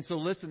 And so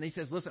listen, He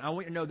says, listen, I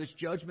want you to know this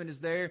judgment is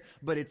there,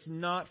 but it's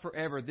not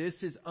forever. This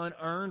is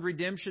unearned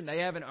redemption. They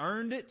haven't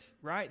earned it,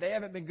 right? They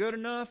haven't been good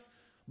enough.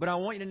 But I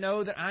want you to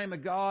know that I am a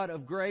God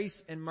of grace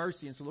and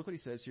mercy. And so look what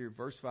He says here,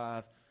 verse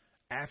 5.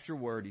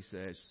 Afterward, He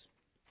says,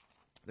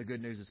 the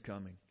good news is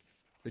coming.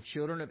 The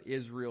children of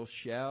Israel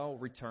shall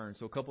return.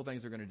 So a couple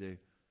things they're going to do.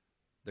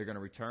 They're going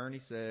to return, He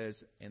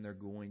says, and they're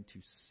going to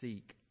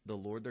seek the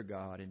Lord their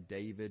God and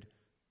David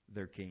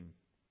their king.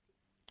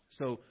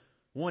 So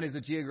one is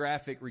a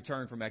geographic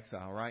return from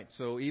exile, right?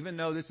 So even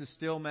though this is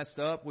still messed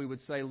up, we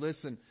would say,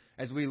 listen,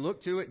 as we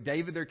look to it,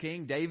 David their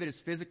king, David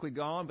is physically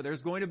gone, but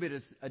there's going to be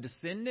a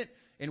descendant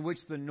in which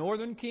the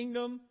northern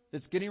kingdom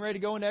that's getting ready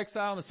to go into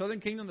exile and the southern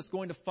kingdom that's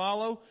going to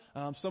follow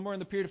somewhere in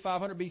the period of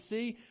 500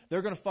 BC,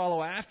 they're going to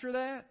follow after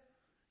that.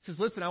 He says,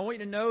 listen, I want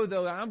you to know,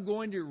 though, I'm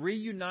going to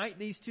reunite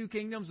these two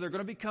kingdoms. They're going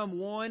to become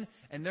one,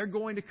 and they're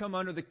going to come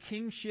under the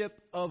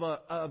kingship of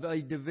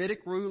a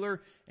Davidic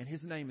ruler, and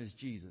his name is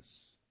Jesus.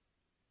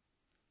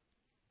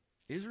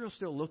 Israel's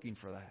still looking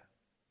for that.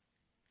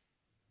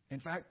 In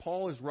fact,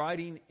 Paul is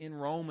writing in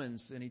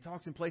Romans, and he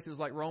talks in places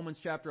like Romans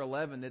chapter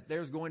 11, that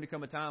there's going to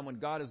come a time when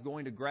God is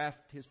going to graft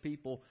His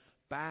people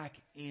back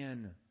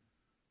in.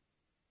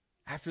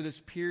 After this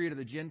period of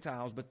the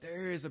Gentiles, but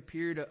there is a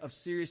period of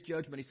serious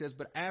judgment. He says,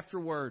 but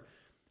afterward,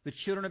 the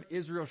children of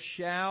Israel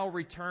shall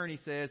return, He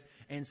says,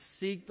 and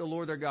seek the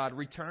Lord their God.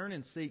 Return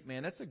and seek,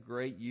 man, that's a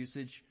great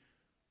usage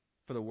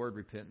for the word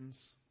repentance.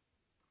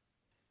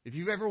 If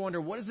you've ever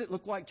wondered, what does it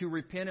look like to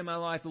repent in my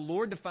life? The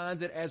Lord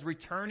defines it as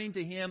returning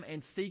to Him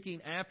and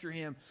seeking after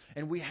Him.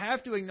 And we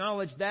have to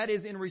acknowledge that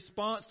is in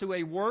response to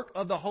a work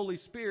of the Holy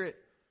Spirit.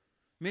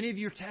 Many of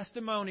your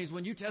testimonies,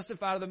 when you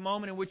testify to the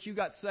moment in which you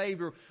got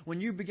saved or when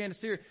you began to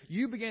see it,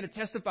 you began to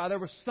testify there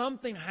was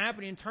something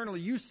happening internally.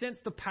 You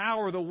sensed the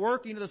power, the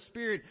working of the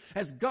Spirit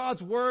as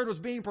God's Word was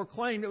being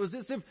proclaimed. It was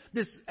as if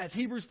this, as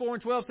Hebrews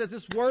 4:12 says,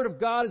 this Word of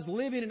God is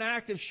living and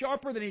active,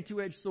 sharper than any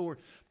two-edged sword,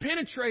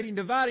 penetrating,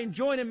 dividing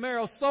joint and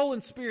marrow, soul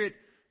and spirit,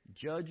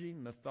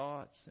 judging the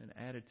thoughts and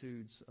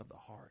attitudes of the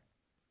heart.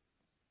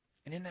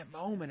 And in that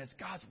moment, as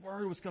God's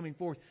Word was coming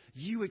forth,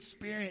 you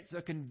experienced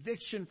a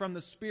conviction from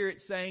the Spirit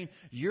saying,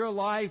 your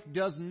life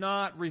does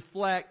not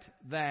reflect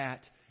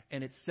that,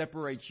 and it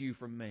separates you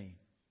from me.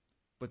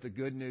 But the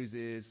good news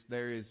is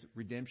there is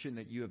redemption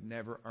that you have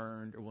never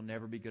earned or will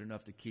never be good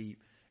enough to keep,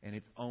 and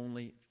it's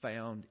only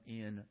found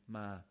in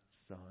my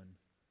Son.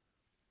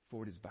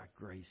 For it is by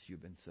grace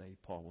you've been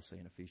saved, Paul will say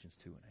in Ephesians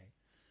 2:8.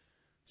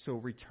 So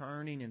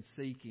returning and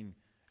seeking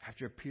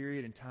after a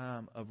period in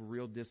time of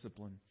real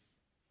discipline.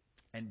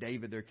 And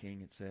David their king,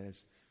 it says,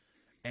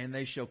 and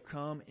they shall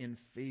come in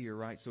fear,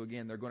 right? So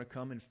again, they're going to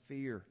come in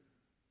fear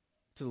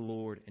to the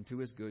Lord and to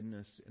His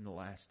goodness in the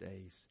last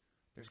days.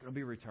 There's going to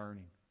be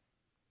returning.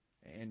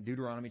 And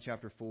Deuteronomy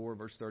chapter 4,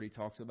 verse 30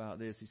 talks about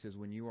this. He says,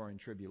 when you are in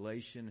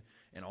tribulation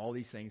and all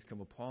these things come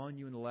upon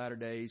you in the latter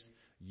days,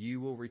 you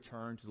will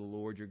return to the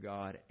Lord your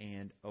God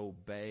and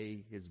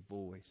obey His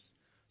voice.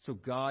 So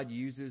God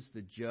uses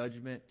the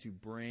judgment to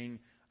bring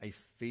a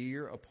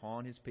fear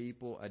upon His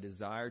people, a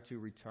desire to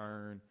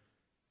return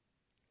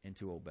and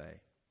to obey.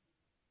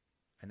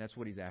 And that's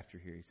what He's after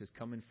here. He says,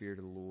 come in fear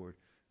to the Lord,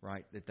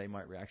 right? That they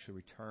might actually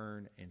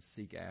return and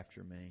seek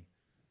after me.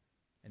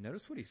 And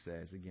notice what He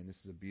says. Again, this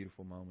is a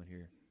beautiful moment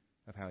here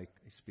of how He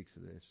speaks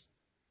of this.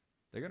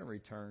 They're going to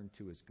return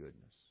to His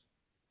goodness.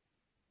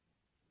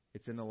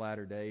 It's in the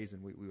latter days,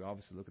 and we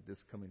obviously look at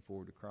this coming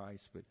forward to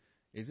Christ, but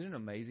isn't it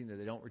amazing that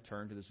they don't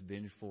return to this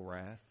vengeful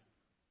wrath?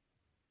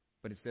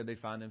 But instead they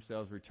find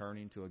themselves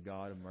returning to a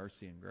God of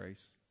mercy and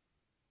grace.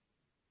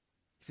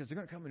 He says they're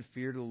going to come in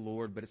fear to the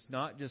Lord, but it's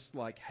not just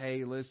like,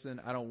 hey, listen,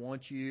 I don't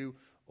want you,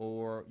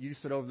 or you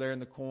sit over there in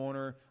the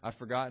corner, I've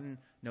forgotten.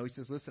 No, He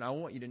says, listen, I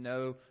want you to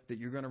know that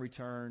you're going to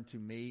return to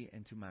me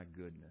and to my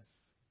goodness,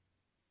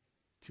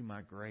 to my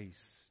grace,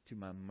 to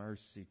my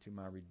mercy, to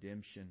my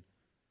redemption.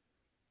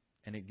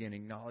 And again,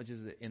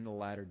 acknowledges that in the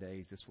latter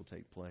days this will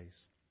take place.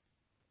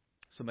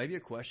 So maybe a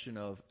question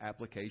of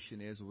application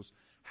was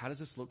how does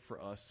this look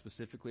for us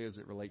specifically as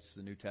it relates to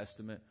the New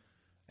Testament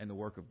and the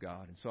work of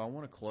God? And so I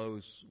want to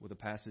close with a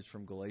passage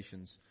from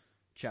Galatians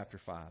chapter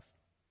 5,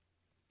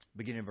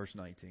 beginning in verse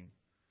 19.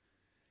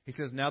 He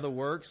says, "Now the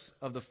works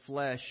of the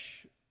flesh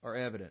are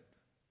evident: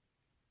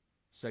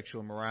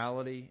 sexual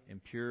immorality,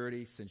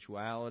 impurity,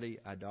 sensuality,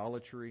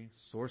 idolatry,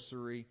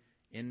 sorcery,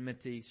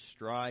 enmity,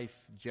 strife,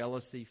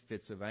 jealousy,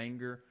 fits of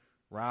anger,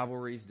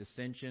 rivalries,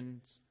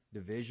 dissensions,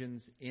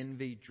 divisions,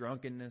 envy,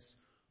 drunkenness,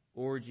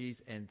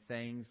 orgies, and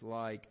things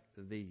like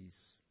these."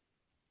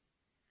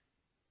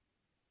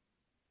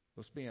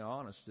 Let's be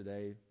honest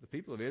today. The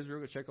people of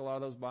Israel could check a lot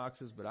of those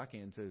boxes, but I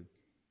can too.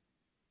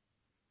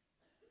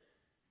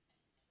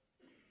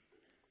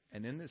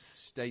 And in this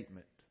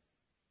statement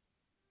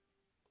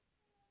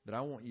that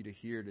I want you to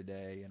hear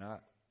today, and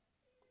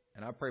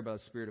I pray by the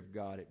Spirit of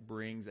God, it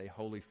brings a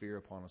holy fear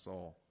upon us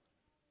all.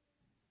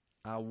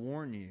 I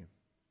warn you,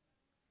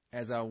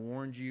 as I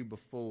warned you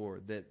before,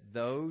 that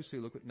those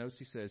who, look what notice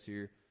he says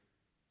here,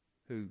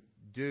 who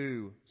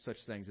do such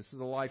things, this is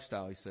a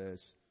lifestyle, he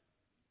says,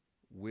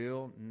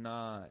 will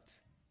not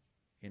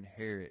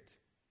inherit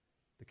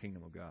the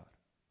kingdom of God.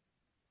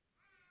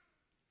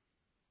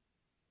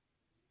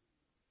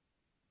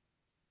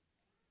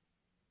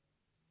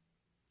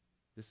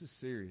 This is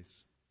serious.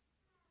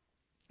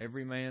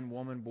 Every man,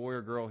 woman, boy,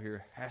 or girl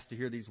here has to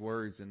hear these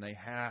words, and they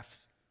have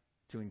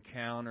to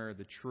encounter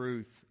the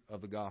truth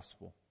of the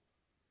gospel.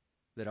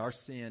 That our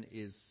sin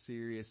is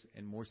serious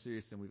and more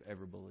serious than we've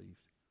ever believed.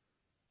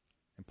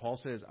 And Paul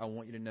says, I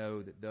want you to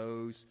know that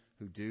those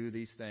who do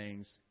these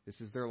things,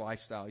 this is their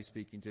lifestyle he's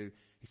speaking to.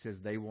 He says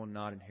they will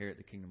not inherit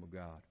the kingdom of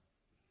God.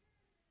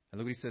 And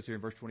look what he says here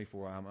in verse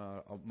 24.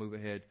 I'll move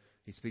ahead.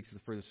 He speaks of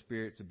the fruit of the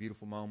Spirit. It's a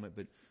beautiful moment,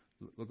 but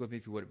look with me,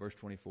 if you would, at verse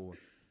 24.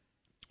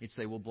 He'd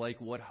say, well, Blake,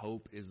 what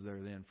hope is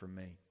there then for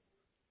me?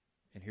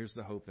 And here's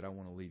the hope that I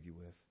want to leave you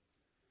with.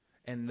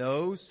 And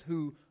those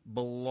who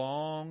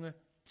belong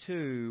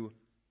to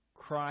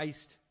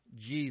Christ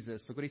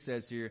Jesus, look what he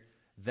says here,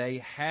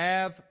 they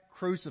have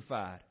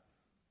crucified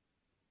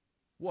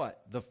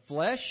what? The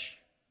flesh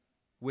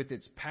with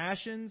its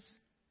passions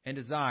and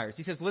desires.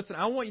 He says, listen,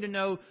 I want you to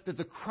know that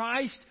the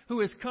Christ who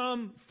has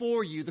come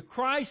for you, the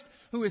Christ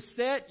who has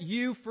set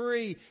you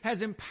free,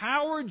 has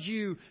empowered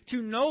you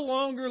to no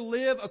longer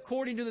live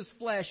according to this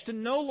flesh, to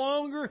no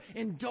longer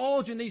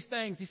indulge in these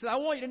things. He said, I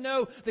want you to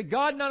know that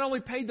God not only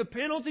paid the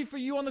penalty for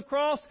you on the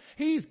cross,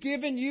 He's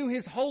given you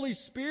His Holy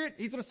Spirit.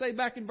 He's going to say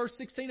back in verse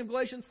 16 of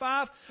Galatians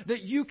 5,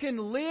 that you can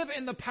live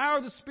in the power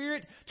of the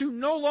Spirit to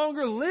no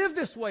longer live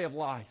this way of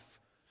life.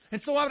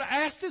 And so I would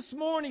ask this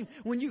morning,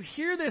 when you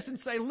hear this and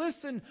say,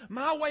 listen,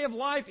 my way of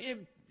life,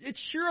 it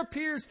sure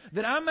appears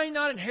that I may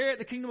not inherit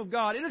the kingdom of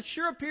God. It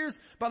sure appears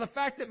by the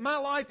fact that my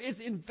life is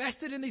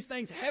invested in these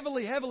things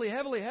heavily,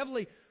 that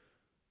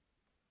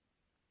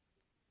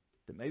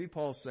maybe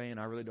Paul's saying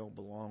I really don't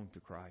belong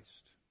to Christ.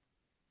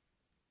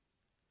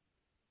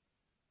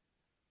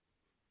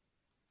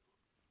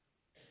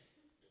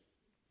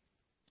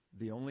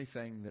 The only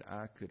thing that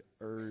I could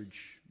urge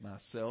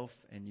myself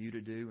and you to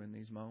do in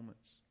these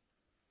moments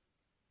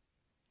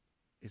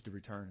is to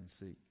return and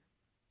seek.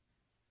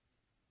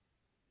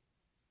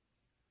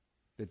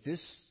 That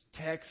this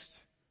text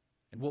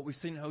and what we've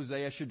seen in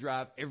Hosea should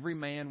drive every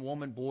man,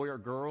 woman, boy, or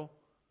girl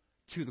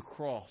to the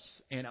cross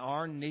and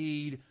our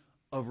need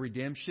of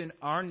redemption,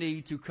 our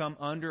need to come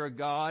under a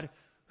God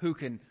who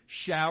can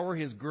shower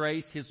His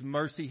grace, His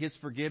mercy, His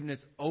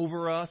forgiveness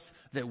over us,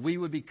 that we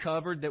would be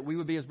covered, that we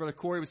would be, as Brother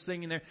Corey was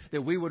singing there,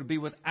 that we would be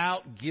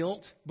without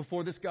guilt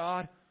before this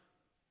God.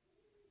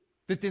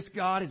 That this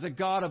God is a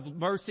God of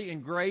mercy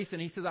and grace.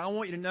 And He says, I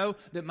want you to know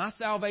that my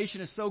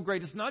salvation is so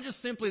great. It's not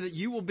just simply that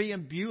you will be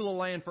in Beulah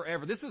land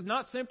forever. This is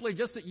not simply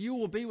just that you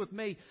will be with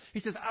me.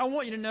 He says, I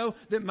want you to know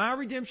that my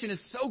redemption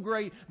is so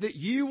great that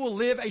you will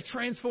live a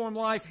transformed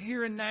life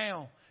here and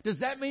now. Does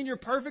that mean you're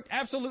perfect?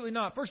 Absolutely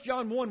not. 1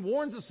 John 1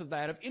 warns us of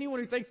that. Of anyone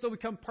who thinks they'll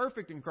become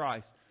perfect in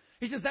Christ.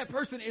 He says that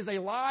person is a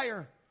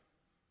liar.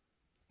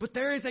 But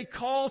there is a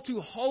call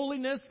to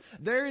holiness.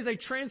 There is a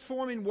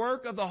transforming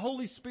work of the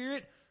Holy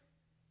Spirit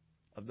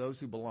of those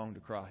who belong to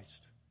Christ.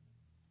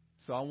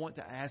 So I want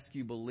to ask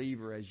you,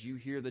 believer, as you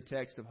hear the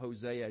text of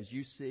Hosea, as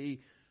you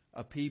see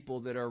a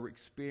people that are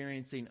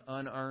experiencing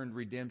unearned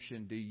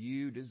redemption, do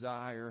you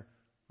desire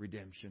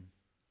redemption?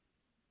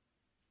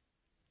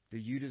 Do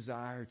you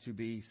desire to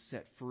be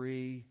set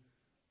free?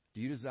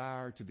 Do you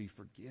desire to be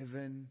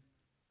forgiven?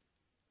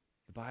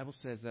 The Bible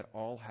says that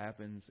all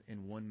happens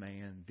in one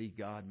man, the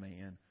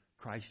God-man,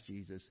 Christ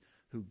Jesus,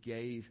 who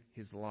gave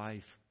His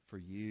life for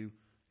you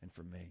and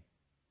for me.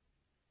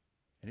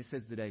 And it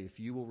says today, if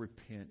you will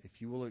repent, if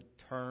you will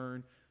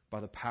turn by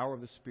the power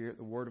of the Spirit,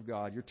 the Word of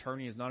God, your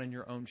turning is not in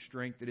your own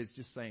strength. It is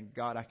just saying,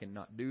 God, I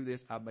cannot do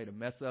this. I've made a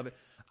mess of it.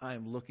 I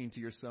am looking to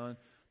your Son.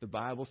 The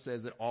Bible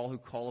says that all who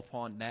call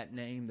upon that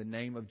name, the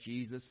name of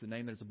Jesus, the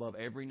name that is above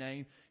every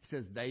name, He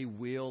says they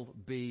will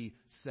be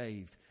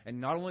saved. And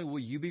not only will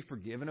you be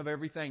forgiven of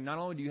everything, not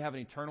only do you have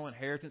an eternal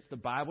inheritance, the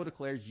Bible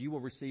declares you will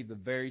receive the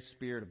very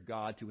Spirit of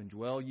God to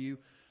indwell you,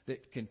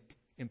 that can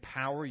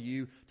empower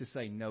you to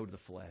say no to the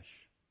flesh.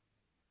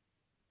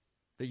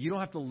 That you don't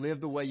have to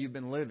live the way you've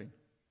been living.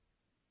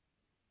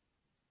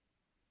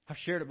 I've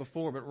shared it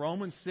before, but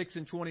Romans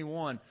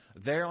 6:21,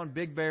 there on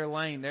Big Bear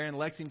Lane, there in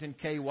Lexington,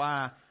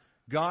 KY,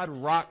 God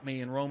rocked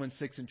me in Romans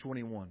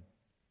 6:21.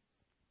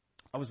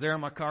 I was there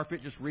on my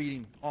carpet just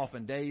reading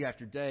often, day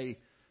after day,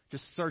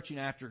 just searching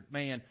after,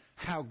 man,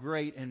 how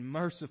great and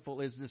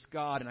merciful is this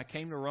God. And I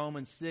came to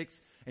Romans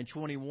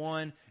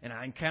 6:21, and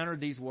I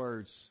encountered these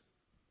words.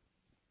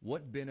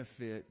 What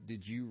benefit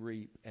did you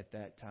reap at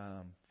that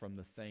time from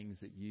the things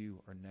that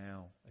you are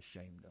now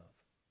ashamed of?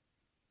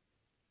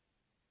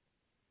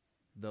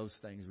 Those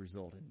things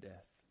result in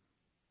death.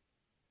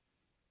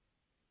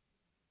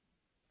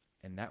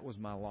 And that was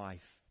my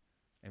life.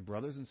 And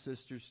brothers and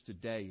sisters,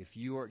 today, if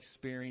you are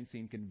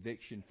experiencing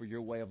conviction for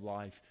your way of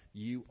life,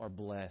 you are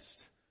blessed.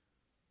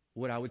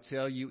 What I would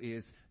tell you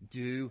is,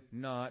 do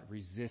not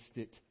resist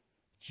it.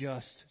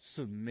 Just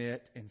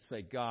submit and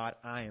say, God,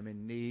 I am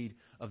in need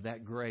of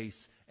that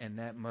grace and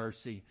that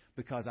mercy,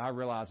 because I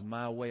realize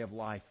my way of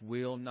life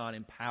will not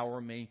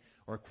empower me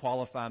or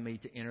qualify me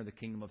to enter the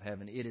kingdom of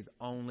heaven. It is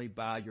only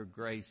by your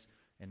grace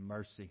and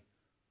mercy.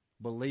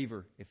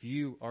 Believer, if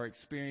you are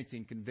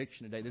experiencing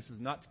conviction today, this is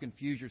not to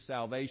confuse your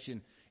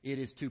salvation. It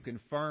is to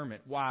confirm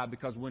it. Why?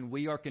 Because when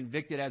we are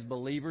convicted as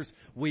believers,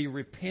 we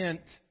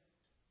repent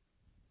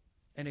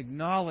and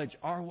acknowledge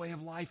our way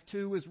of life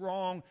too is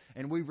wrong,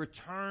 and we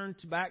return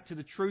back to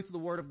the truth of the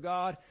Word of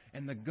God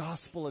and the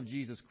gospel of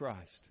Jesus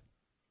Christ.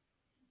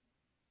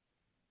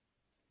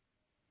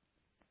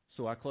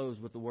 So I close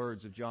with the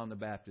words of John the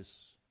Baptist.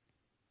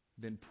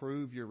 Then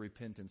prove your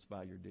repentance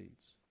by your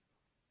deeds.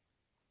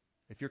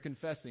 If you're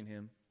confessing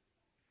Him,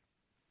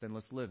 then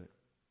let's live it.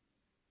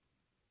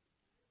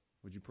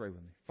 Would you pray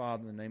with me?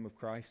 Father, in the name of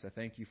Christ, I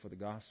thank you for the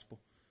gospel.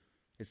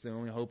 It's the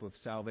only hope of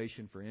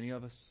salvation for any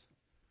of us.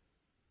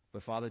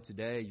 But Father,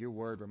 today your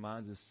word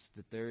reminds us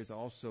that there is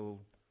also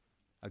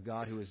a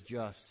God who is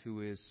just,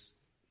 who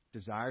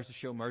desires to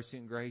show mercy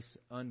and grace,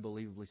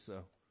 unbelievably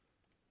so.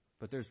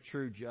 But there's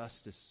true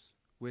justice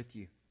with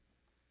you.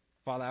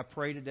 Father, I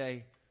pray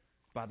today,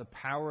 by the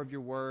power of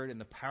your word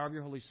and the power of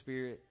your Holy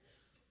Spirit,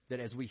 that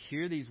as we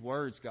hear these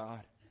words,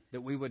 God,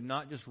 that we would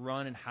not just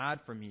run and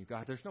hide from you.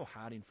 God, there's no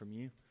hiding from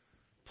you.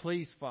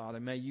 Please, Father,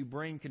 may you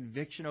bring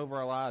conviction over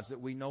our lives that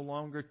we no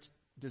longer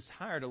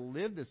desire to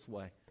live this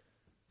way,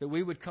 that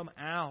we would come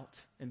out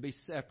and be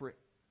separate.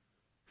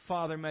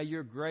 Father, may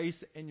your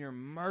grace and your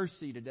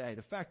mercy today,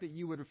 the fact that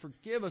you would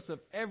forgive us of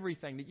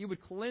everything, that you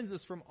would cleanse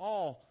us from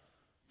all.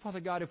 Father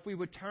God, if we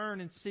would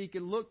turn and seek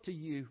and look to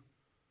you,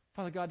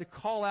 Father God, to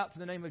call out to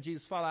the name of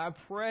Jesus. Father, I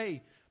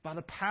pray by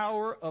the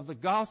power of the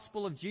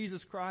gospel of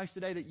Jesus Christ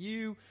today that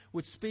you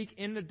would speak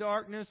in the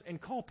darkness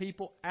and call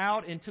people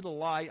out into the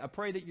light. I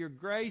pray that your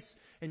grace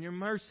and your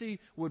mercy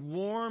would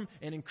warm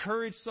and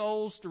encourage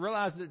souls to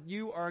realize that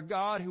you are a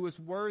God who is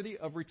worthy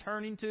of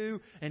returning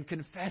to and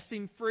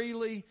confessing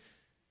freely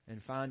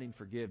and finding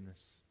forgiveness.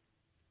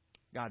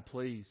 God,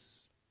 please,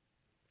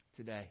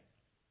 today,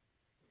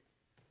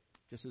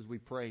 just as we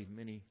prayed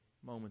many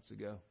moments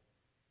ago,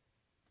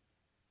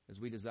 as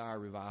we desire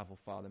revival,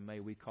 Father, may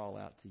we call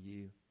out to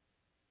you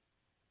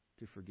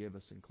to forgive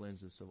us and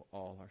cleanse us of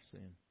all our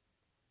sin.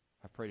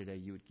 I pray today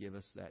you would give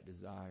us that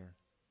desire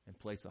and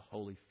place a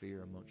holy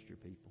fear amongst your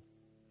people.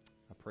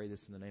 I pray this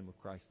in the name of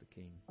Christ the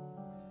King.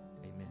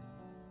 Amen.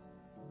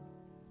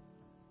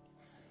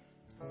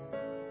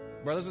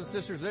 Brothers and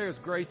sisters, there is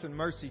grace and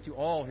mercy to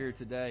all here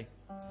today.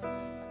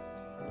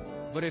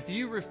 But if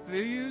you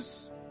refuse,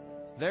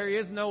 there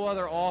is no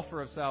other offer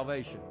of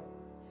salvation.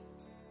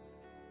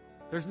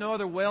 There's no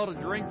other well to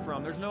drink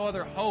from. There's no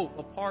other hope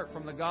apart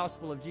from the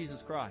gospel of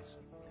Jesus Christ.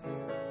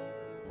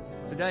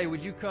 Today,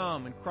 would you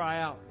come and cry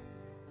out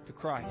to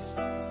Christ?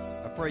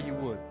 I pray you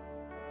would.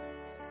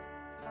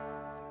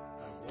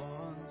 I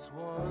once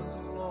was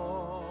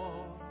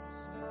lost.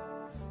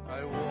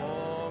 I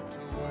walked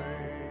away.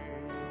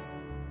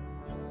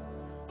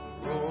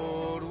 The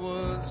road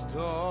was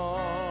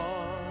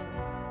dark.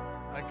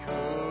 I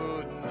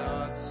could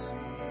not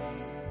see.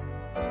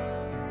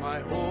 My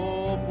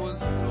hope was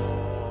lost.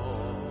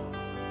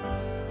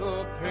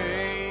 The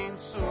pain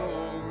so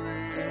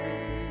real.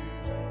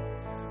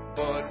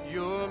 But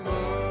your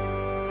mercy,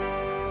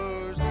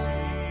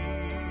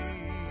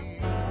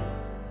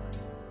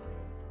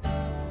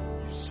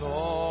 you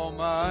saw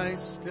my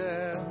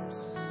steps,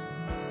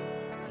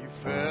 you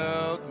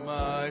felt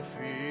my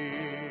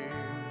fear,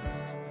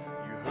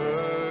 you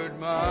heard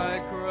my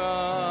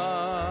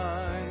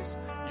cries,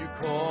 you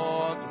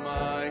caught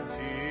my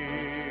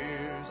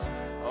tears,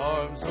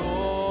 arms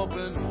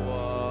open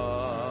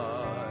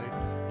wide,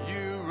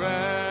 you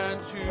ran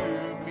to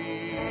me,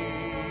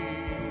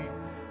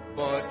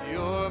 but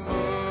your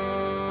mercy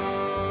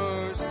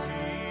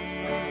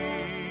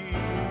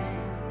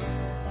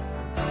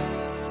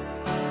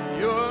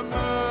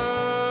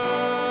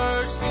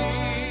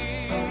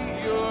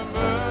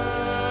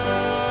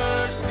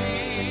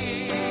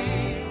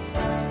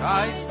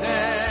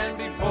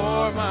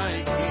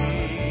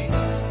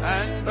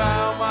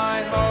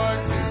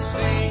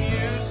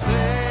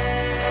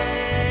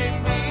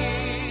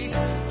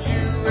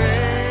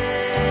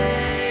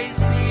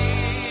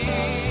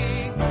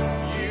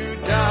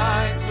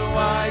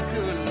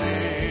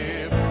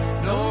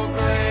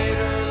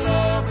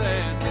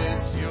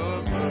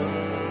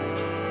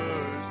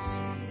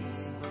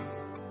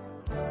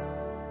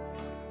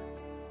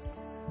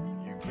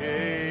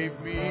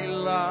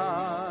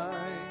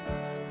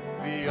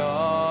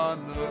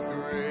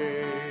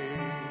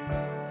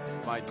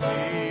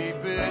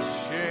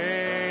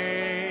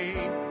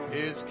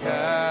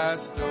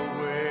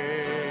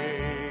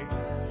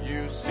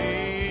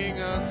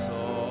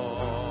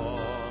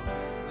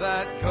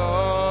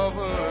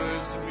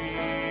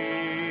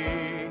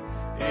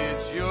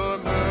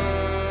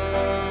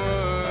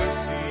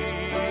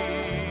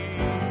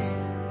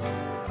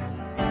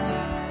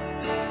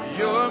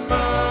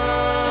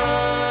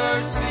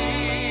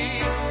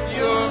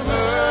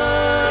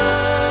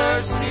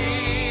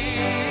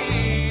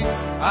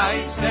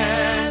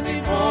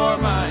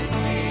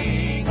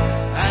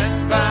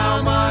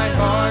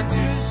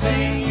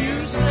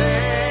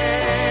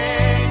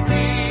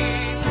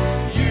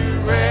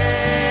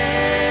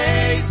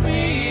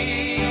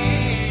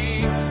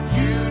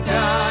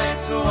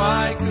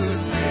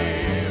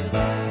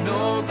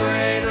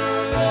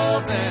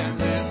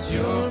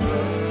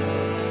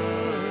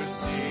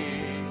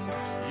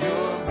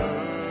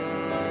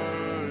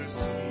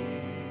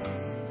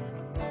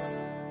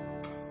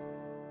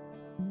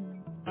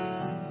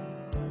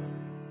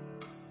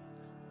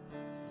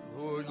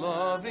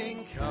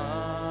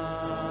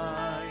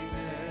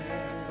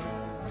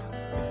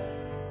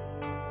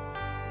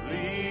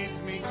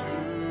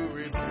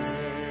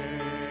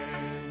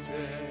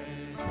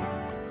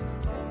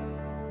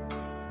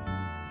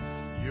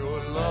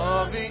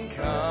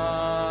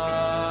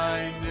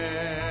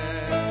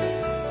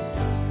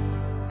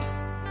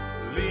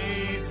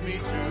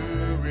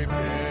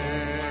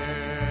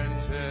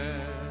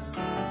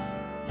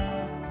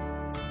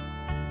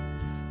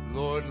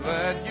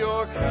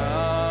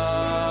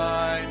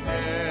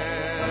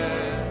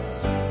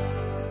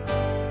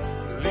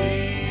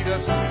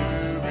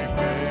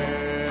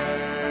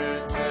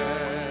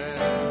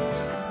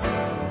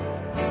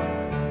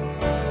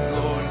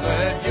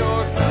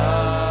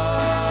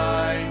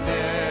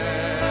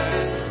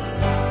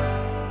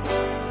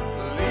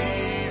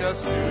us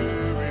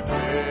to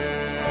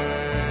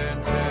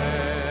repentance.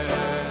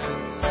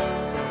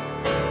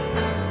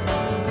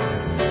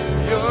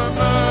 Your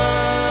mercy,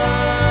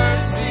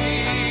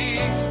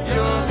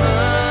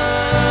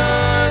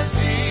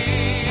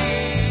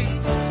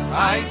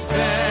 I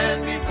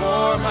stand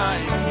before my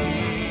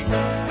King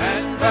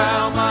and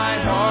bow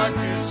my heart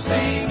to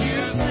sing.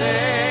 You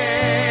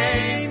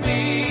save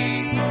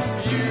me,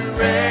 you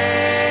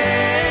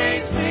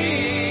raise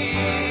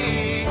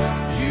me,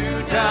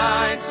 you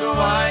died so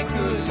I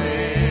could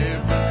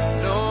live.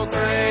 No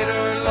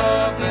greater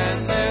love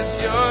than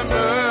this. Your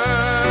mercy,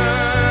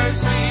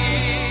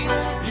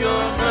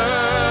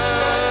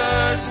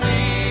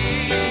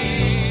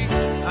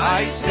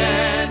 I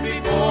stand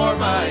before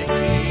my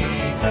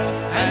King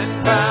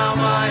and bow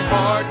my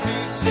heart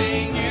to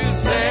sing. You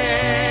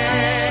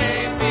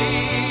save me,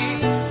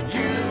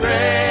 you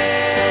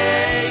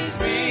raise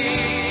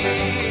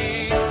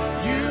me,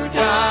 you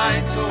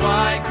died so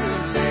I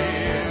could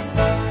live.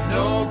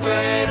 No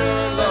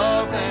greater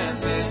love than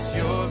this.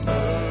 Your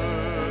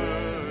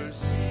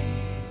mercy,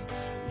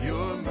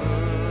 your mercy.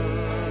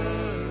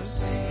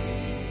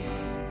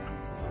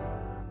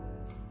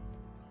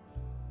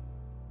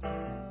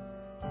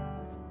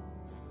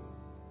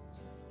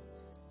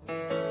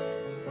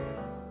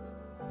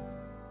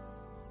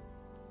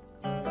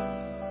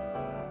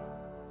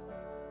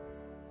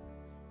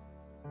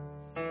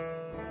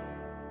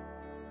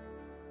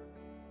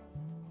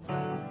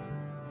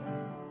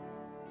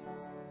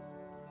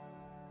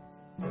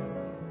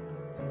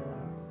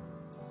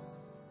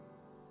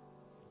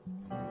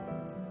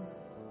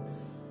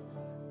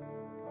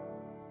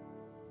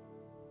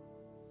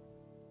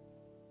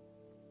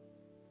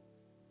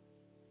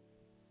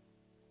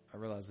 I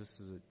realize this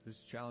is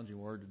a challenging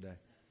word today.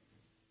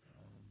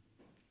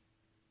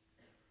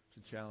 It's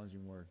a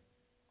challenging word.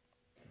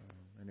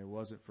 And it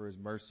wasn't for His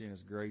mercy and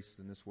His grace,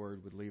 then this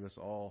word would leave us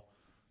all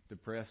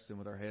depressed and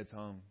with our heads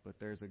hung. But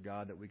there's a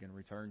God that we can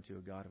return to,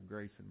 a God of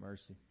grace and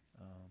mercy.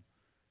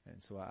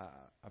 And so I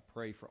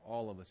pray for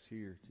all of us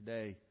here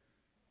today,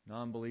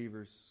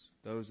 non-believers,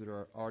 those that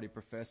are already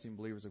professing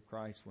believers of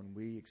Christ, when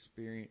we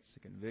experience the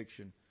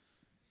conviction,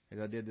 as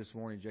I did this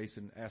morning,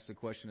 Jason asked a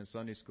question in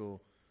Sunday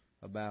school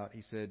about,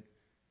 he said,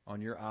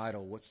 on your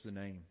idol, what's the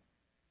name?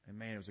 And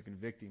man, it was a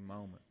convicting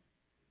moment.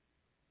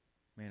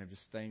 Man, of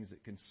just things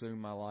that consume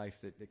my life,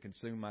 that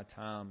consume my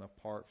time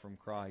apart from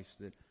Christ,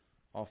 that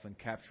often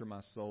capture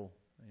my soul.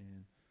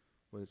 And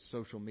whether it's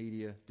social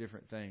media,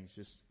 different things,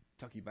 just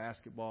Kentucky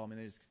basketball, I mean,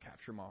 they just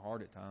capture my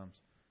heart at times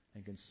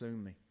and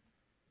consume me.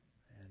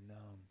 And,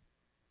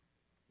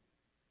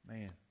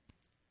 man,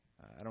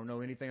 I don't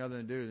know anything other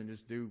than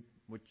just do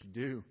what you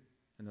do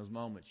in those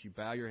moments. You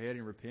bow your head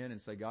and repent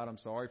and say, God, I'm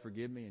sorry,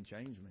 forgive me and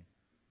change me.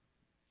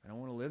 I don't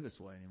want to live this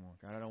way anymore.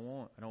 God, I don't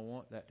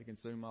want that to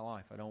consume my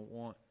life. I don't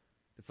want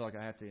to feel like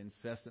I have to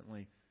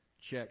incessantly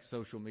check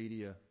social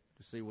media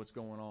to see what's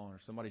going on or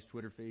somebody's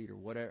Twitter feed or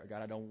whatever.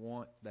 God, I don't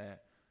want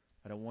that.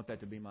 I don't want that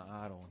to be my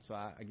idol. And so,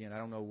 I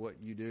don't know what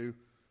you do,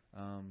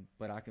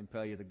 but I can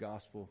tell you the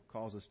gospel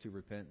calls us to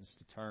repentance,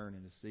 to turn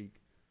and to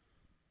seek.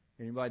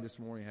 Anybody this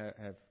morning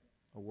have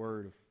a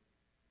word of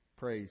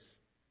praise?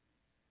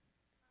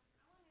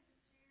 I wanted to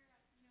share,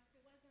 if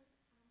it wasn't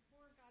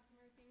for God's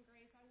mercy and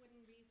grace, I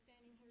wouldn't be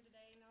standing here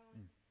today, not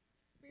only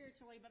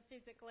spiritually but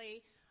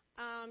physically.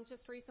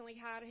 Just recently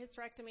had a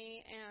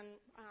hysterectomy, and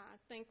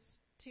thanks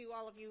to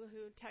all of you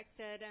who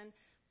texted and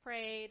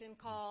prayed and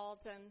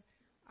called and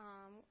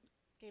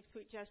gave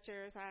sweet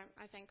gestures.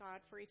 I thank God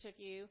for each of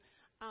you.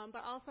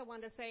 But also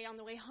wanted to say on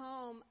the way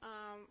home,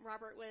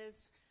 Robert was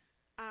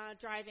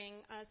driving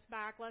us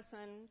back less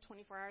than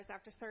 24 hours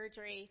after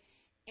surgery,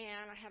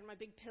 and I had my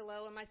big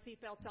pillow and my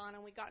seatbelt on,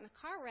 and we got in a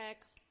car wreck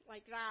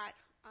like that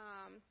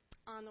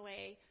on the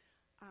way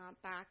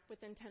back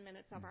within 10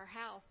 minutes of our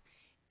house.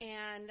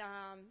 And,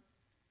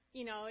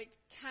 it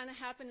kind of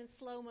happened in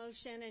slow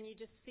motion, and you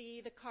just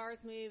see the cars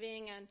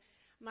moving, and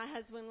my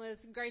husband was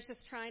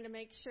gracious trying to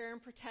make sure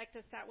and protect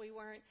us that we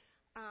weren't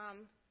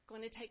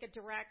going to take a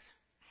direct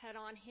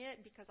head-on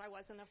hit because I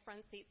was in the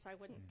front seat so I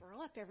wouldn't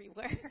throw up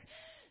everywhere.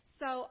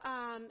 So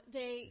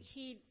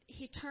he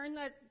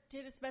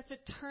did his best to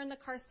turn the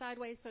car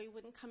sideways so he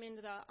wouldn't come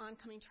into the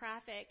oncoming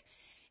traffic.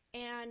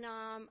 And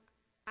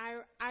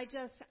I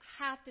just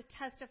have to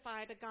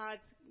testify to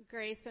God's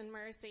grace and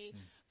mercy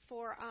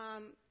for,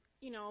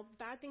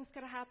 bad things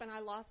could have happened. I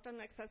lost an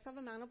excessive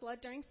amount of blood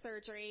during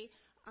surgery,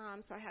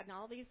 so I had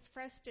all these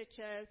fresh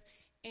stitches,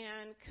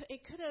 and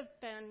it could have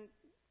been,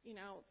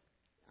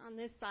 on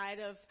this side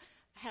of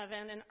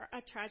heaven and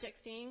a tragic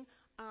thing.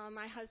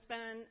 My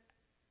husband,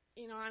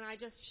 and I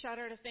just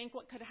shudder to think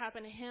what could have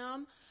happened to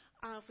him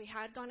if we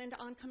had gone into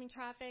oncoming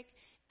traffic,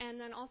 and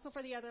then also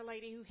for the other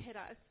lady who hit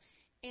us.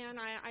 And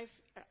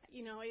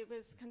it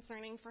was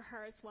concerning for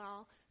her as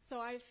well. So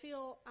I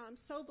feel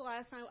so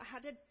blessed. I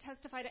had to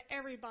testify to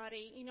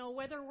everybody,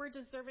 whether we're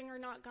deserving or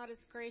not, God is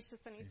gracious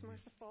and He's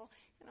merciful.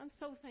 And I'm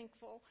so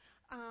thankful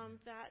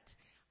that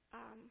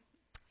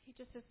He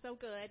just is so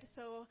good.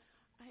 So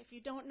if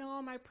you don't know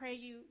Him, I pray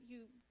you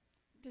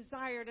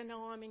desire to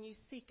know Him and you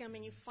seek Him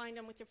and you find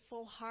Him with your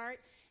full heart.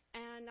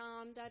 And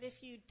that if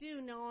you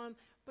do know Him,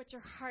 but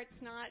your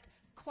heart's not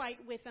quite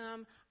with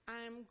Him,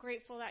 I'm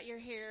grateful that you're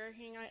here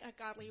hearing a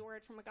godly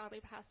word from a godly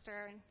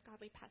pastor and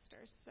godly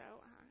pastors. So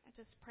I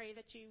just pray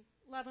that you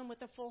love Him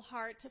with a full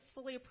heart to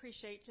fully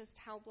appreciate just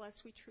how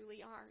blessed we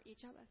truly are,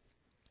 each of us.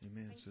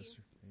 Amen, Thank sister.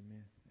 you.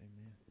 Amen.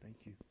 Amen. Thank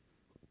you.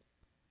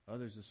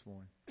 Others this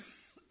morning.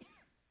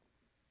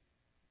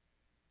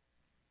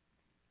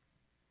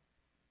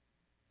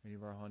 Any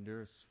of our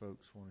Honduras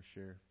folks want to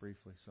share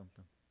briefly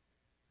something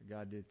that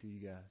God did to you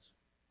guys?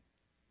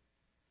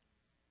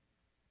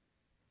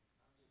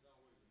 I'm just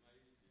always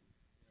amazed that,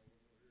 when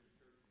we're here in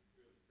church and we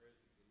feel the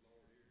presence of the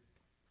Lord here,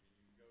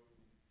 and you can go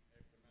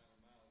X amount of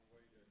miles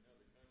away to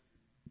another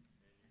country, and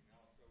you can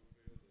also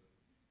feel the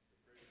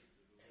presence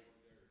of the Lord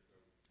there. So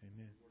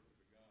Amen. we worship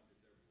a God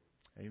that's everywhere.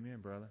 Amen,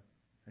 brother.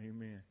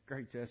 Amen.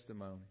 Great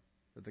testimony.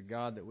 That the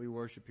God that we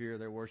worship here,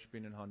 they're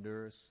worshiping in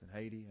Honduras, and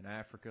Haiti, and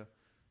Africa,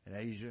 and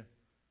Asia,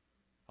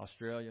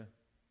 Australia,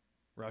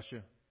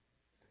 Russia.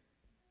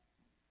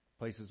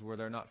 Places where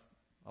they're not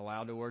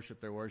allowed to worship,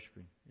 they're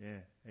worshiping. Yeah.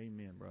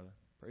 Amen, brother.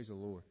 Praise the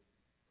Lord.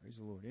 Praise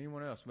the Lord.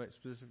 Anyone else,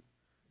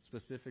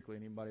 specifically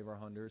anybody of our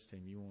Honduras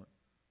team, you want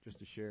just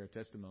to share a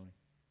testimony?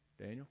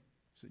 Daniel?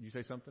 Did you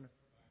say something?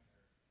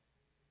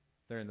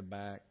 They're in the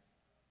back.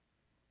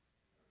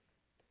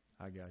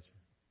 I got you.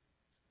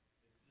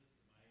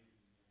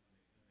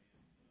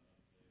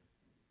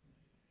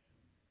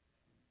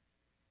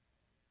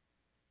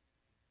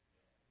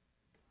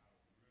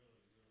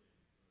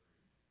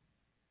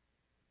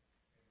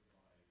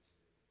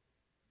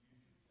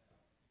 Amen.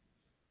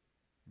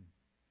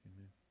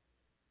 Amen.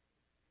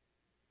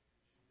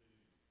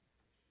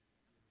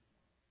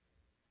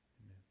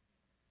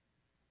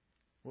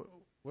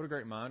 What a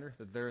great reminder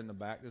that they're in the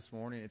back this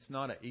morning. It's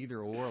not an either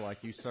or, like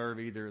you serve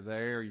either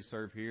there or you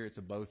serve here. It's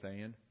a both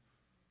and.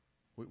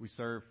 We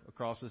serve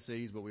across the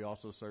seas, but we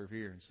also serve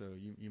here. And so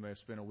you may have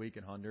spent a week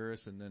in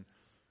Honduras, and then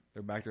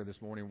they're back there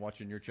this morning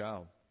watching your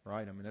child,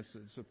 right? I mean,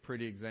 it's a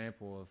pretty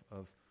example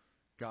of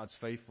God's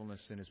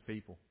faithfulness in His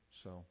people.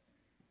 So,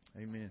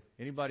 amen.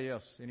 Anybody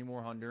else? Any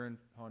more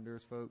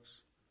Honduras folks?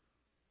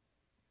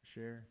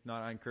 Share? If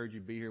not, I encourage you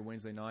to be here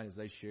Wednesday night as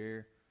they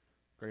share.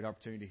 Great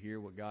opportunity to hear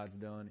what God's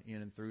done in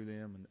and through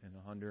them and the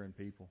Honduran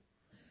people.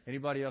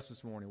 Anybody else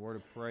this morning? Word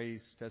of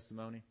praise,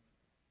 testimony?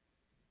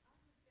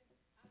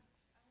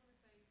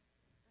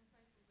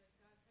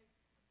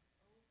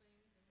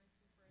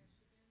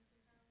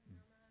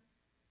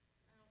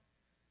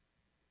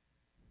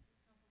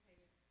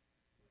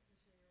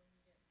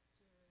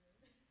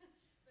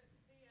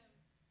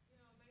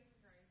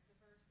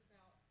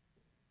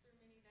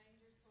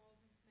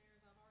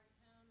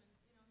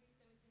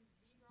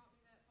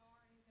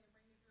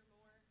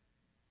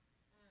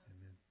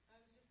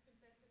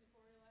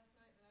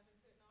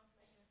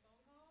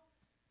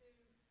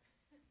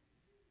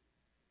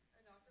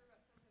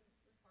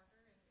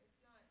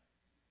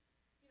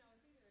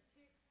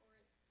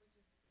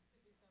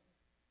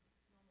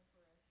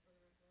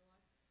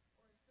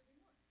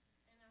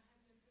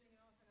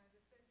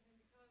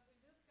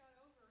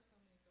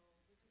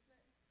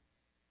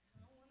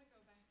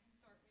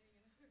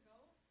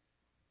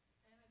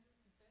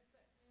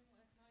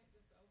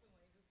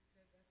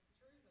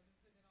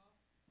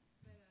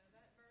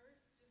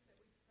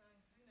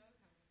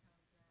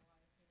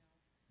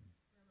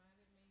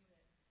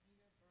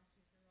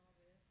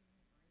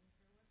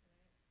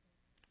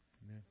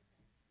 Amen.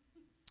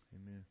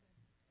 Amen.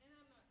 And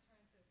I'm not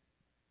trying to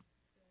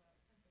fill out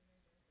something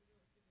major. It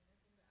really could be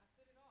nothing, but I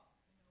put it off,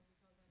 because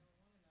I don't want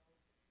to know more or less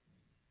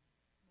sometimes.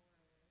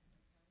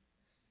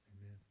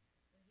 Amen.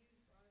 But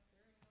He's brought us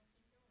through, and He'll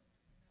keep going.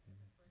 And that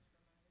was a fresh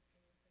reminder to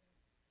me today.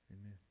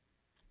 Amen.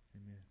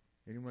 Amen.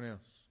 Anyone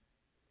else?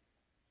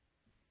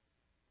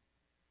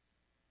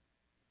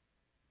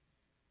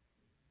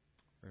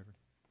 Reverend?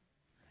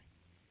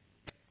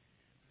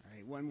 All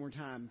right, one more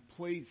time.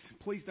 Please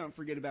don't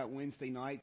forget about Wednesday night.